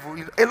of the devil,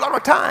 a lot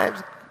of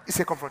times it's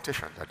a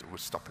confrontation that will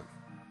stop him.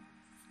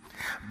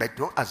 But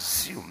don't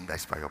assume that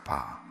it's by your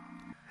power.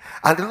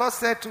 And the Lord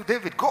said to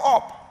David, go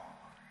up,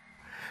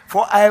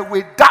 for I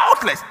will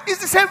doubtless.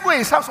 It's the same way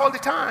it sounds all the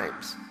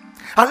times.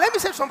 And let me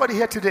say to somebody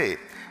here today,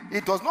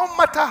 it does not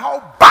matter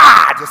how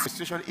bad your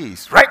situation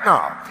is right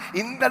now.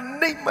 In the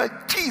name of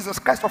Jesus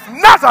Christ of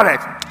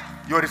Nazareth,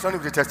 you are returning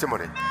with the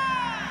testimony.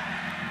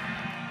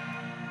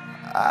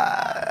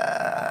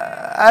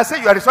 I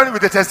say you are returning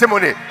with the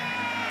testimony.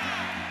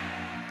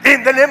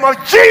 In the name of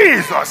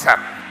Jesus.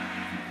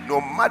 No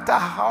matter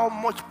how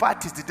much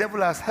parties the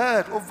devil has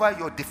heard over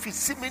your defeat,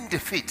 seeming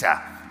defeat,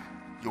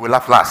 you will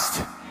laugh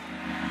last.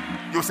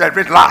 You will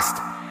celebrate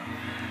last.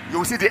 You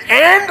will see the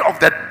end of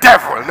the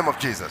devil in the name of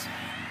Jesus.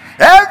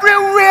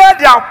 Everywhere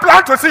they are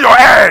planned to see your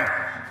end,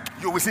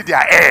 you will see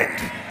their end.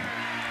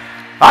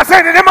 I say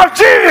in the name of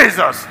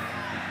Jesus.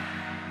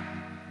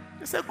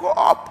 He said, go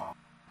up.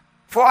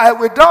 For I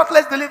will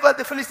doubtless deliver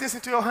the Philistines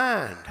into your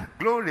hand.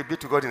 Glory be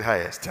to God in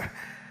highest.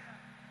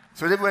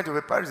 So they went to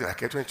the Paris in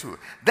 22.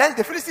 Then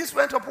the Philistines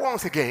went up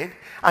once again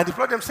and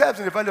deployed themselves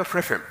in the valley of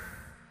Rephaim.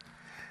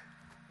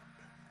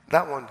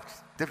 That one,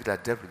 David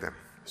had dealt with them.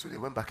 So they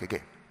went back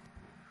again.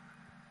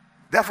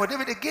 Therefore,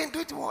 David again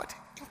did what?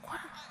 Inquire.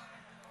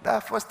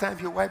 That first time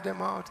he wiped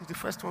them out. The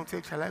first one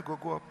said, shall I go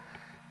up?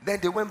 Then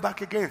they went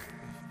back again.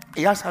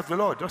 He asked of the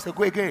Lord, just said,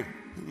 go again.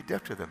 He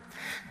dealt with them.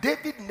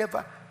 David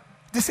never,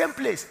 the same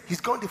place. He's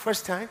gone the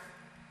first time.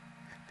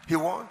 He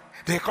won.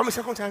 Then he come the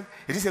second time.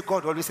 He didn't say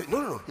God always said,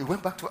 no. He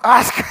went back to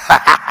ask.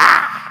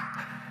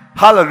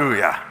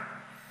 Hallelujah.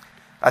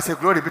 I say,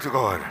 glory be to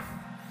God.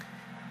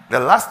 The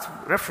last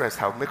reference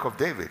I'll make of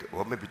David,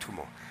 or maybe two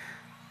more.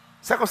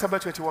 2 Samuel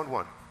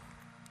 21:1.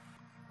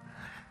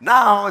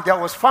 Now there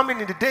was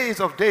famine in the days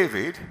of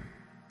David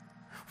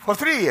for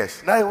 3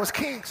 years. Now he was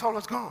king, Saul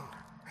was gone.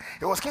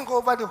 He was king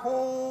over the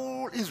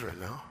whole Israel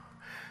now.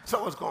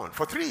 Saul was gone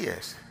for 3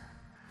 years.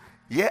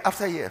 Year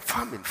after year,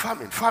 famine.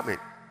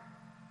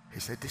 He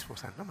said, this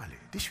was an anomaly.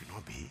 This should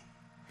not be.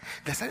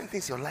 There's certain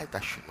things in your life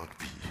that should not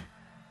be.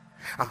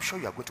 I'm sure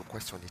you are going to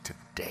question it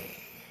today.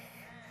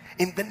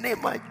 In the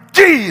name of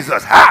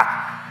Jesus.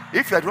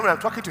 If you are the one I'm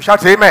talking to,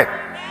 shout amen.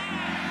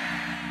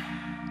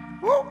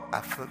 Whoa,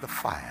 I feel the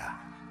fire.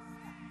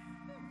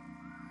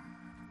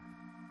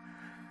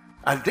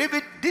 And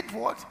David did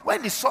what?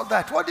 When he saw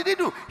that, what did he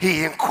do?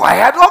 He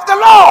inquired of the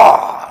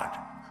Lord.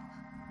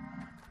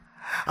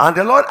 And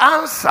the Lord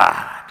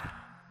answered.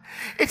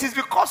 It is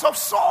because of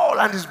Saul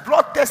and his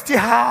bloodthirsty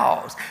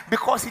house,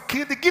 because he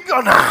killed the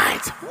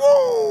Gibeonites.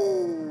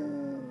 Whoa!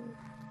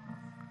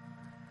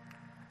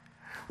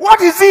 What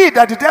is it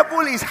that the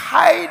devil is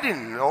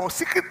hiding or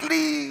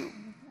secretly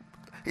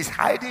is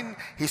hiding?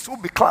 He's so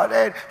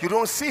beclouded, you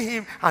don't see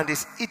him, and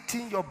he's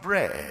eating your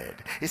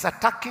bread. He's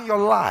attacking your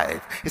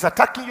life. He's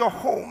attacking your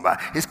home.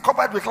 He's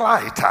covered with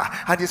light,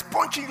 and he's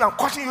punching you and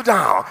cutting you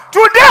down.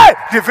 Today,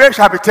 the veil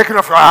shall be taken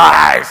off your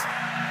eyes.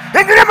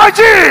 In the name of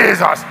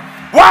Jesus.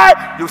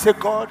 Why? You say,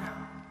 God,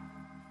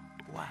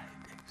 why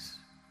this?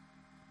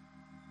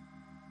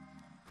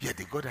 You're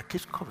the God that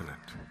keeps covenant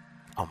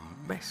and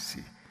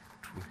mercy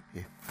to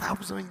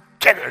 1,000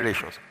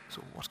 generations.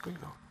 So what's going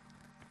on?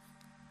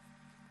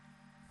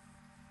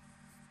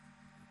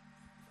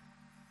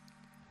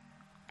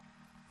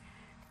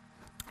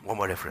 One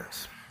more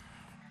reference.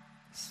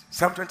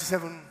 Psalm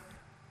 27.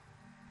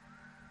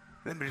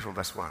 Let me read from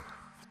verse 1.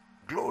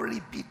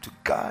 Glory be to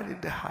God in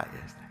the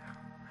highest.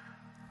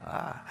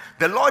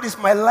 The Lord is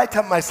my light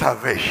and my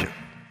salvation.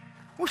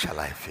 Who shall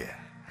I fear?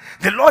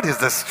 The Lord is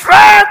the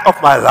strength of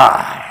my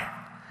life.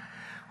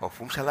 Of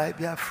whom shall I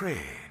be afraid?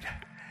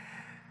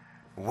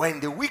 When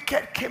the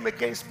wicked came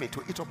against me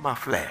to eat up my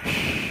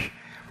flesh,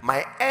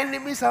 my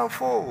enemies and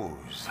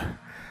foes,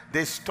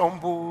 they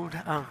stumbled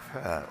and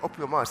fell. Open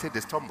your mouth, say they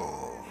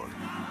stumbled.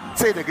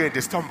 Say it again,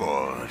 they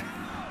stumbled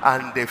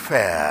and they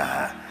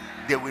fell.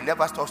 They will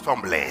never stop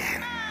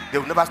stumbling. They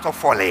will never stop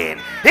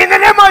falling. In the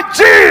name of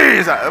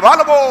Jesus.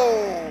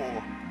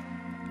 Available.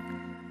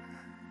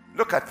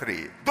 Look at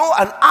 3. Though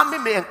an army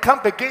may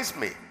encamp against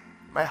me,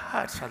 my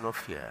heart shall not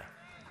fear.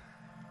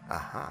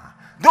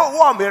 Though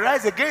war may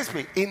rise against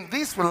me, in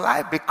this will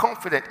I be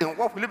confident. In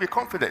what will you be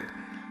confident?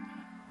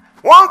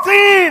 One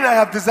thing I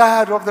have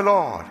desired of the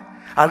Lord,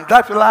 and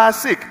that will I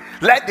seek.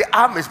 Let the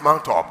armies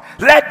mount up.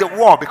 Let the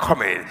war be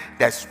coming.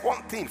 There's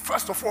one thing,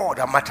 first of all,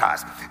 that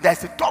matters. There's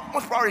the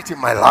topmost priority in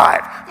my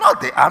life.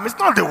 Not the armies,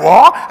 not the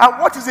war. And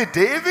what is it,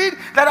 David?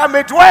 That I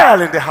may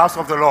dwell in the house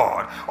of the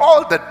Lord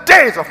all the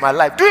days of my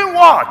life. Doing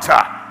what?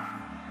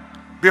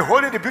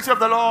 Beholding the beauty of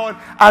the Lord,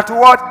 and to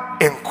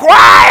what?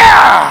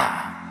 Inquire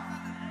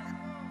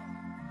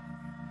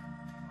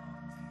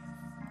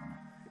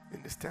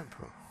in this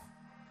temple.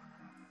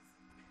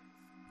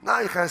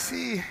 Now you can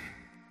see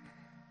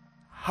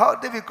how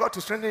David got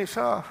to strengthen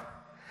himself.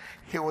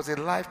 It was a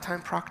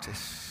lifetime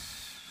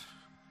practice.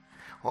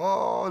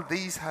 All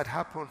these had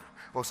happened,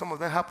 or some of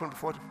them happened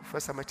before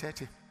 1 Samuel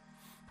 30.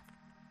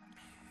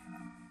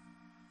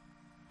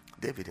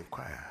 David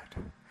inquired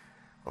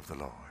of the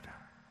Lord.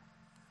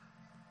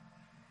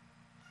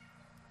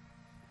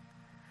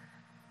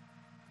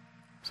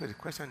 So the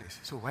question is,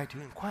 so why do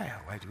you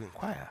inquire? Why do you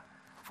inquire?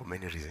 For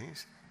many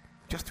reasons.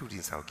 Just 2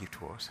 reasons I'll give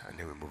to us, and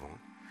then we move on.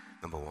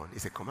 Number 1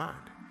 is a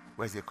command.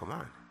 Where's the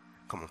command?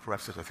 Come on,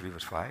 Proverbs 3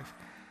 verse 5,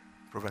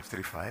 Proverbs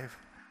 3, 5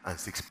 and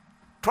 6.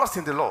 Trust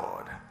in the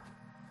Lord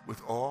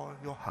with all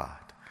your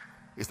heart.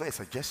 It's not a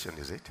suggestion,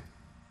 is it?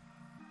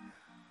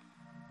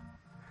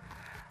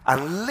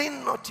 And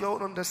lean not your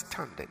own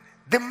understanding.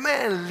 The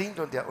men leaned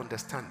on their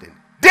understanding.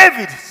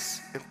 David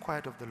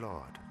inquired of the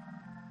Lord.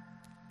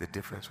 The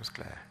difference was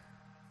clear.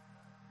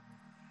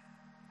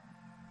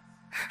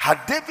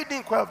 Had David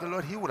inquired of the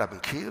Lord, he would have been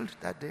killed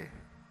that day.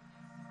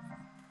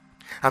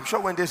 I'm sure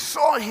when they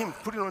saw him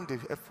putting on the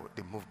effort,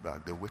 they moved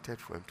back. They waited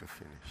for him to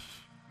finish.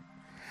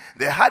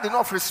 They had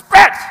enough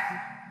respect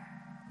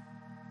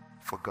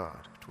for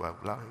God to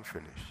allow him to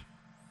finish.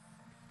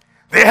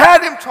 They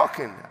heard him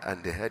talking,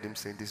 and they heard him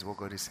saying, this is what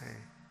God is saying.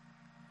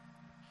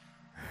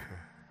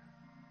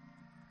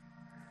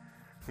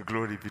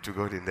 Glory be to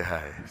God in the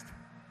highest.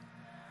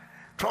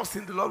 Trust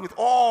in the Lord with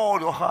all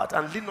your heart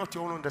and lean not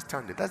your own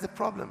understanding. That's the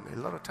problem. A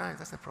lot of times,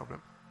 that's the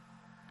problem.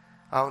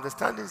 Our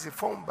understanding is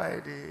informed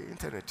by the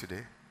internet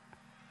today,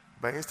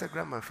 by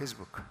Instagram and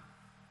Facebook.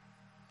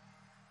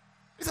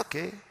 It's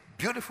okay.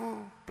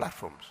 Beautiful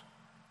platforms.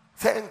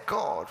 Thank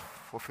God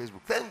for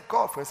Facebook. Thank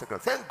God for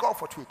Instagram. Thank God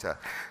for Twitter.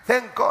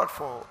 Thank God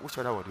for which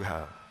other one we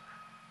have?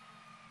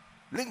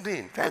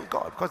 LinkedIn. Thank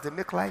God, because they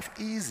make life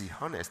easy,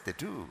 honest. They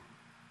do.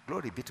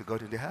 Glory be to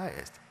God in the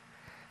highest.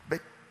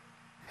 But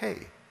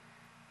hey,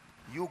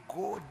 you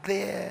go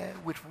there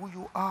with who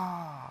you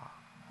are.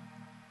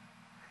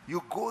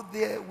 You go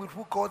there with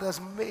who God has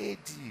made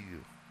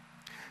you.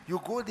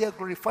 You go there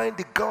glorifying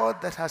the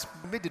God that has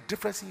made the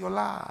difference in your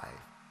life.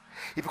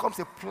 It becomes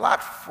a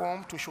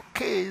platform to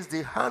showcase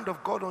the hand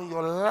of God on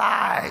your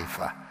life.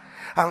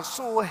 And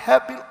so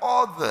helping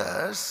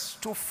others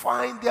to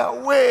find their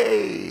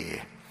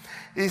way.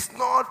 It's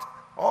not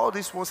all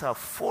these ones are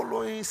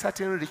following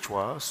certain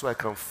rituals so I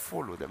can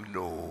follow them.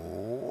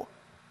 No.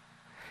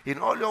 In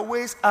all your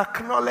ways,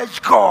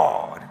 acknowledge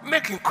God.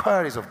 Make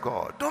inquiries of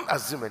God. Don't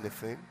assume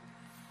anything.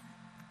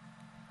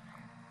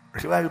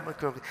 Why are you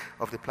making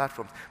of the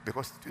platforms?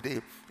 Because today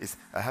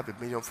I have 1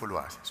 million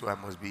followers, so I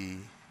must be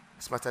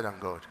smarter than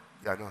God.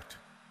 You are not.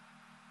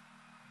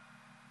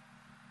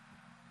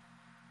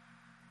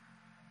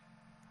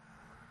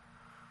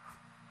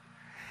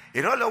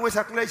 In all your ways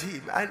acknowledge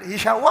him, and he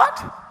shall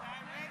what?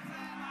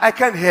 I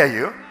can't hear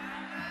you.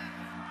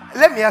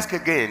 Let me ask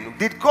again.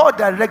 Did God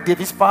direct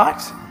David's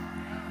path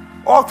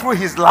all through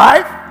his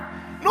life?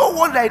 No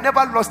wonder he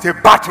never lost a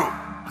battle.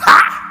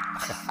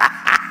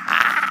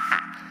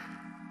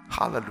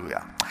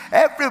 Hallelujah.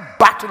 Every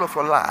battle of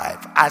your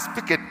life, I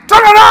speak it.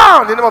 Turn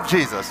around in the name of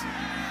Jesus.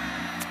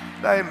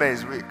 That amen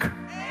is weak.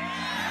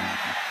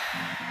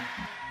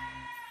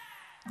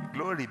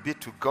 Glory be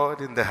to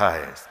God in the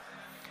highest.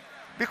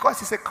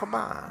 Because it's a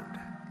command.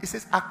 It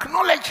says,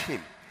 acknowledge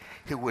him.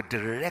 He will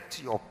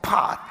direct your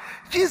path.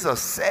 Jesus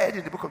said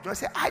in the book of John,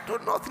 I do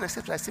nothing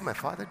except what I see my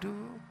Father do.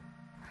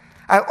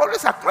 I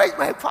always acknowledge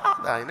my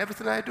Father in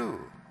everything I do.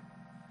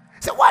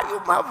 So why are you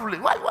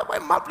marveling? Why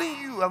marveling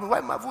you? I mean, why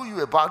marvel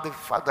you about the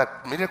fact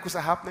that miracles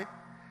are happening?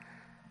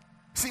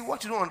 See,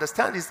 what you don't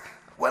understand is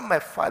when my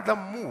Father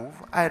moves,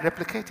 I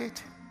replicate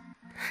it.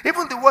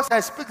 Even the words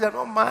I speak, they're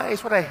not mine.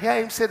 It's what I hear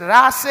him say that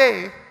I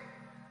say.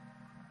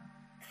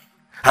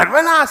 And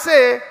when I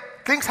say,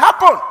 things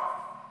happen.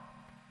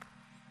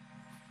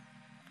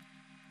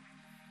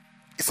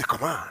 It's a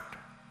command.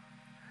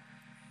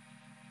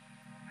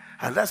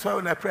 And that's why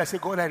when I pray, I say,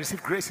 God, I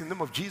receive grace in the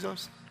name of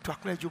Jesus to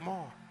acknowledge you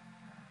more.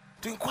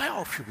 To inquire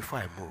of you before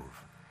I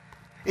move.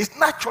 It's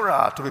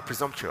natural to be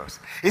presumptuous.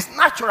 It's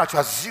natural to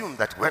assume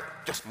that, well,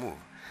 just move.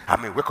 I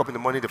mean, wake up in the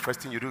morning, the first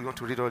thing you do, you want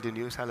to read all the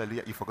news,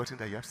 hallelujah. You've forgotten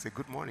that you have to say,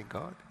 good morning,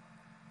 God.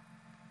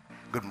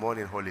 Good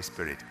morning, Holy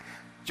Spirit.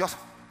 Just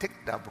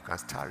take that book and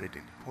start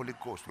reading. Holy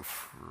Ghost will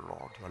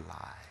flood your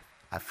life.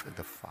 I feel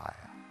the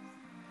fire.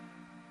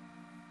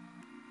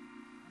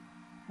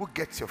 Who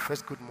gets your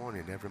first good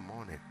morning every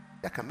morning?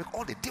 That can make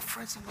all the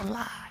difference in your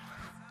life.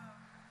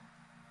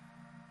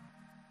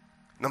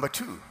 Number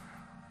two,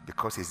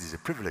 because it is a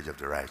privilege of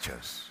the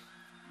righteous.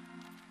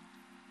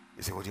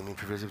 You say, what do you mean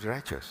privilege of the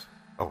righteous?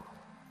 Oh.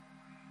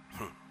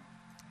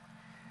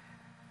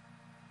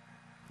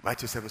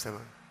 Matthew 7:7.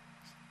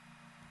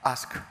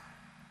 Ask.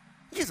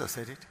 Jesus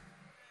said it.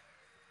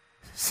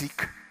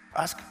 Seek.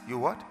 Ask. You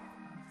what?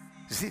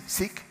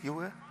 Seek. You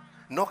will.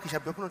 Knock. It shall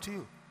be opened unto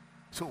you.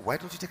 So why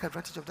don't you take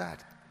advantage of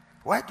that?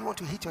 Why do you want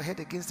to hit your head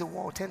against the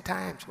wall 10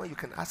 times when you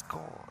can ask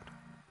God?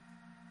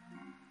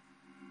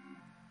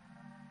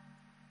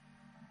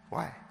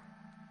 Why?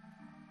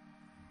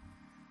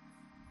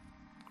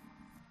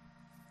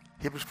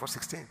 Hebrews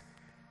 4:16. He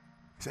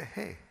said,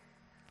 hey,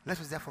 let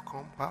us therefore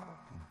come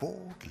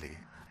boldly.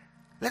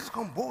 Let us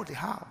come boldly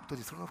how? To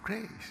the throne of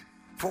grace.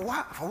 For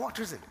what? For what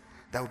reason?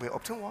 That we may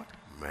obtain what?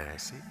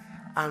 Mercy.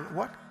 And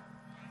what?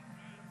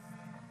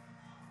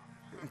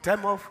 In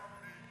time of,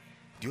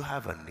 do you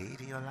have a need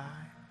in your life?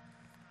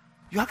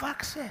 You have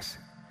access.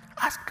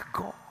 Ask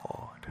God.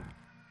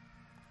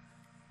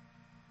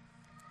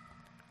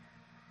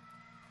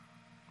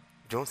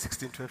 John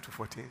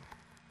 16:12-14.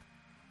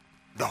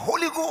 The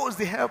Holy Ghost,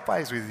 the helper,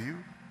 is with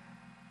you.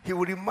 He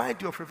will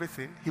remind you of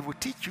everything. He will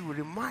teach you, will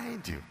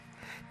remind you.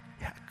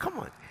 Yeah, come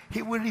on.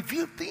 He will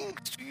reveal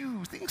things to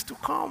you, things to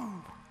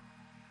come.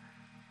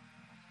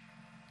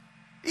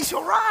 It's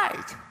your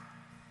right.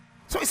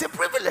 So it's a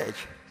privilege.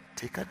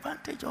 Take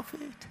advantage of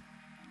it.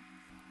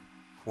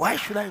 Why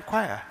should I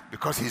inquire?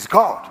 Because he's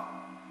God.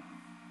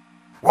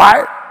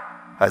 Why?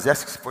 Isaiah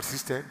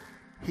 64:10.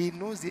 He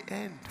knows the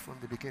end from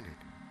the beginning.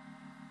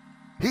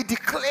 He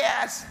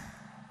declares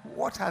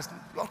what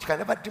you can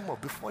never dream of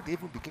before they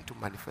even begin to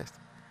manifest.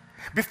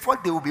 Before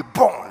they will be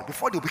born,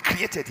 before they will be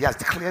created, he has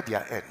declared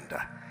their end.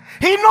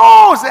 He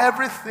knows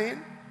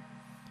everything.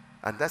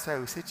 And that's why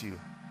we say to you,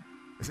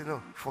 I say,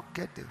 no,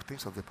 forget the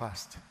things of the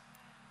past.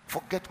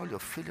 Forget all your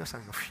failures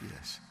and your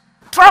fears.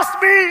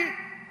 Trust me.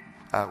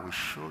 I will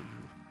show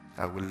you.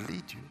 I will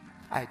lead you.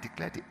 I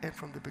declare the end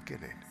from the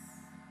beginning.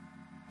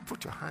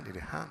 Put your hand in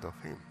the hand of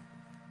him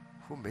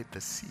who made the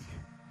sea,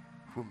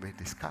 who made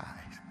the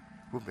skies,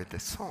 who made the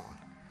sun,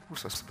 who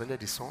suspended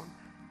the sun,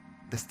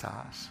 the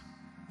stars,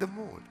 the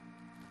moon.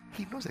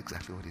 He knows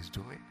exactly what he's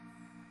doing.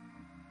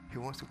 He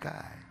wants to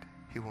guide.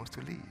 He wants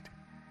to lead.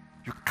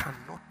 You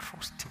cannot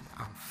trust him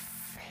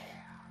unfair.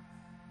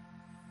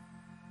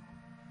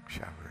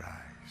 Shall we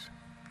rise?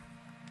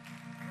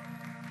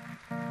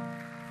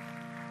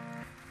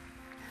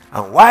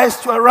 And why is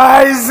to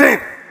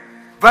arising?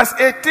 Verse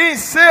 18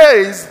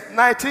 says,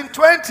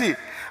 19:20,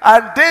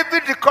 and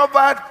David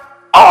recovered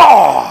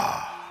all.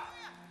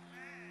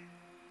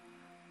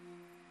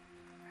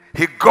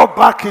 He got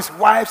back his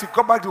wives. He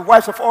got back the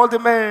wives of all the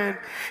men.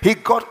 He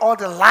got all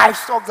the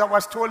livestock that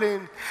was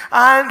stolen.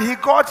 And he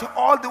got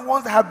all the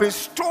ones that had been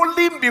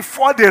stolen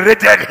before they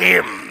raided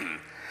him.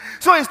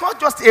 So it's not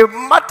just a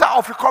matter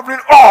of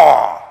recovering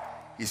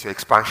all. It's your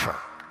expansion.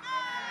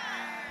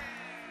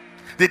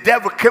 The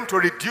devil came to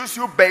reduce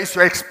you, but it's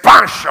your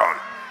expansion.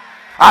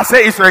 I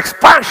say it's your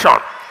expansion.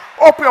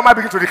 Open your mouth,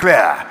 begin to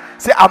declare.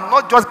 Say, I'm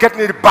not just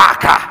getting it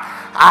back.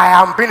 I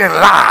am being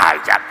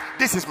enlarged.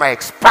 This is my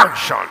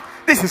expansion.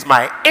 This is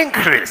my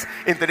increase.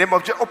 In the name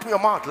of Jesus, open your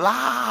mouth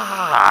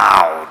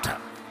loud.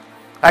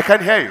 I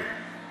can hear you.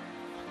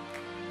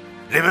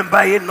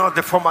 Remember ye not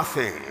the former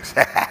things.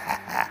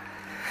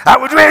 I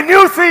will do a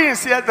new thing,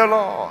 saith the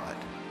Lord.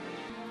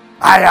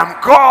 I am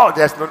God,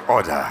 there's no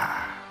other.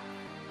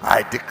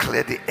 I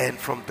declare the end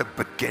from the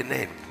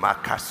beginning.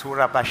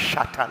 Makasura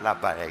bashata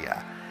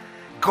labaraya.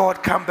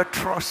 God can be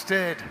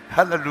trusted.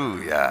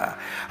 Hallelujah.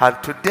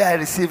 And today I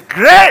receive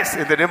grace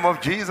in the name of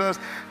Jesus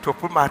to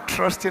put my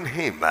trust in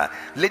him,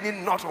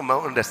 leaning not on my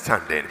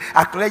understanding,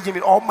 acknowledging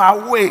in all my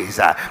ways,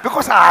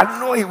 because I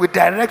know he will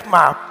direct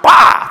my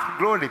path.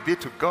 Glory be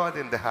to God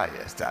in the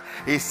highest.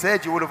 He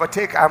said you will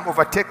overtake. I'm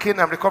overtaking,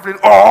 I'm recovering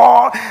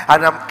all,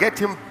 and I'm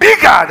getting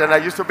bigger than I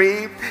used to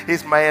be.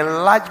 It's my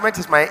enlargement,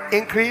 it's my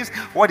increase.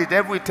 What the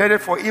devil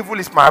intended for evil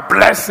is my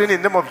blessing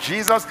in the name of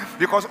Jesus,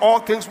 because all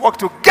things work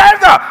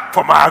together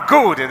for my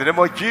good in the name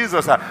of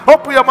Jesus.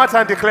 Open your mouth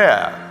and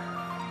declare.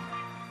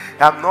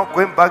 I'm not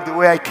going back the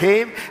way I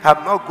came.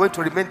 I'm not going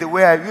to remain the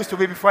way I used to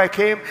be before I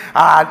came.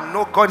 I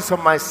know God is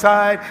on my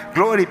side.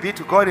 Glory be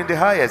to God in the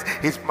highest.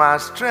 He's my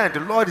strength.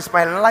 The Lord is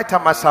my light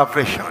and my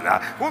salvation.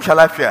 Whom shall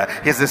I fear?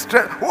 He's the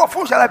strength. Of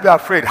whom shall I be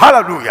afraid?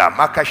 Hallelujah.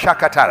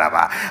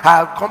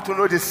 I've come to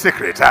know this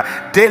secret.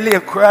 Daily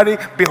inquiry,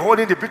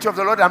 beholding the beauty of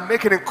the Lord and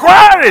making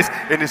inquiries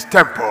in his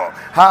temple.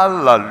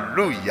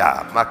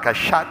 Hallelujah.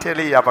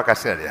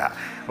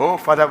 Oh,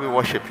 Father, we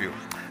worship you.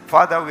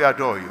 Father, we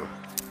adore you.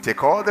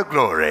 Take all the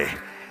glory.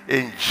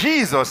 In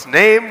Jesus'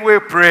 name we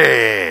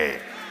pray.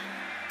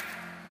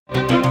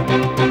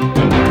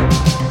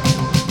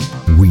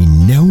 We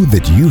know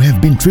that you have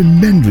been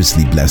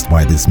tremendously blessed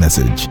by this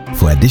message.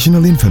 For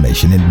additional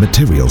information and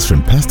materials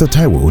from Pastor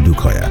Taiwo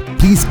Odukoya,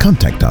 please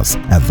contact us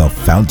at the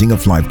Fountain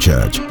of Life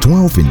Church,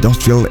 12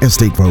 Industrial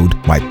Estate Road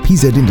by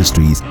PZ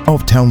Industries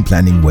of Town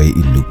Planning Way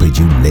in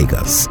Lupeju,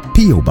 Lagos.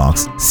 P.O.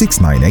 Box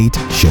 698,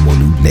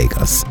 Shomolu,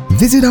 Lagos.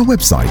 Visit our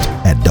website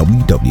at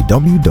www.tfolc.org.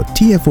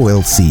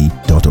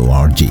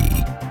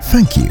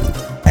 Thank you,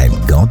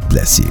 and God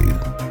bless you.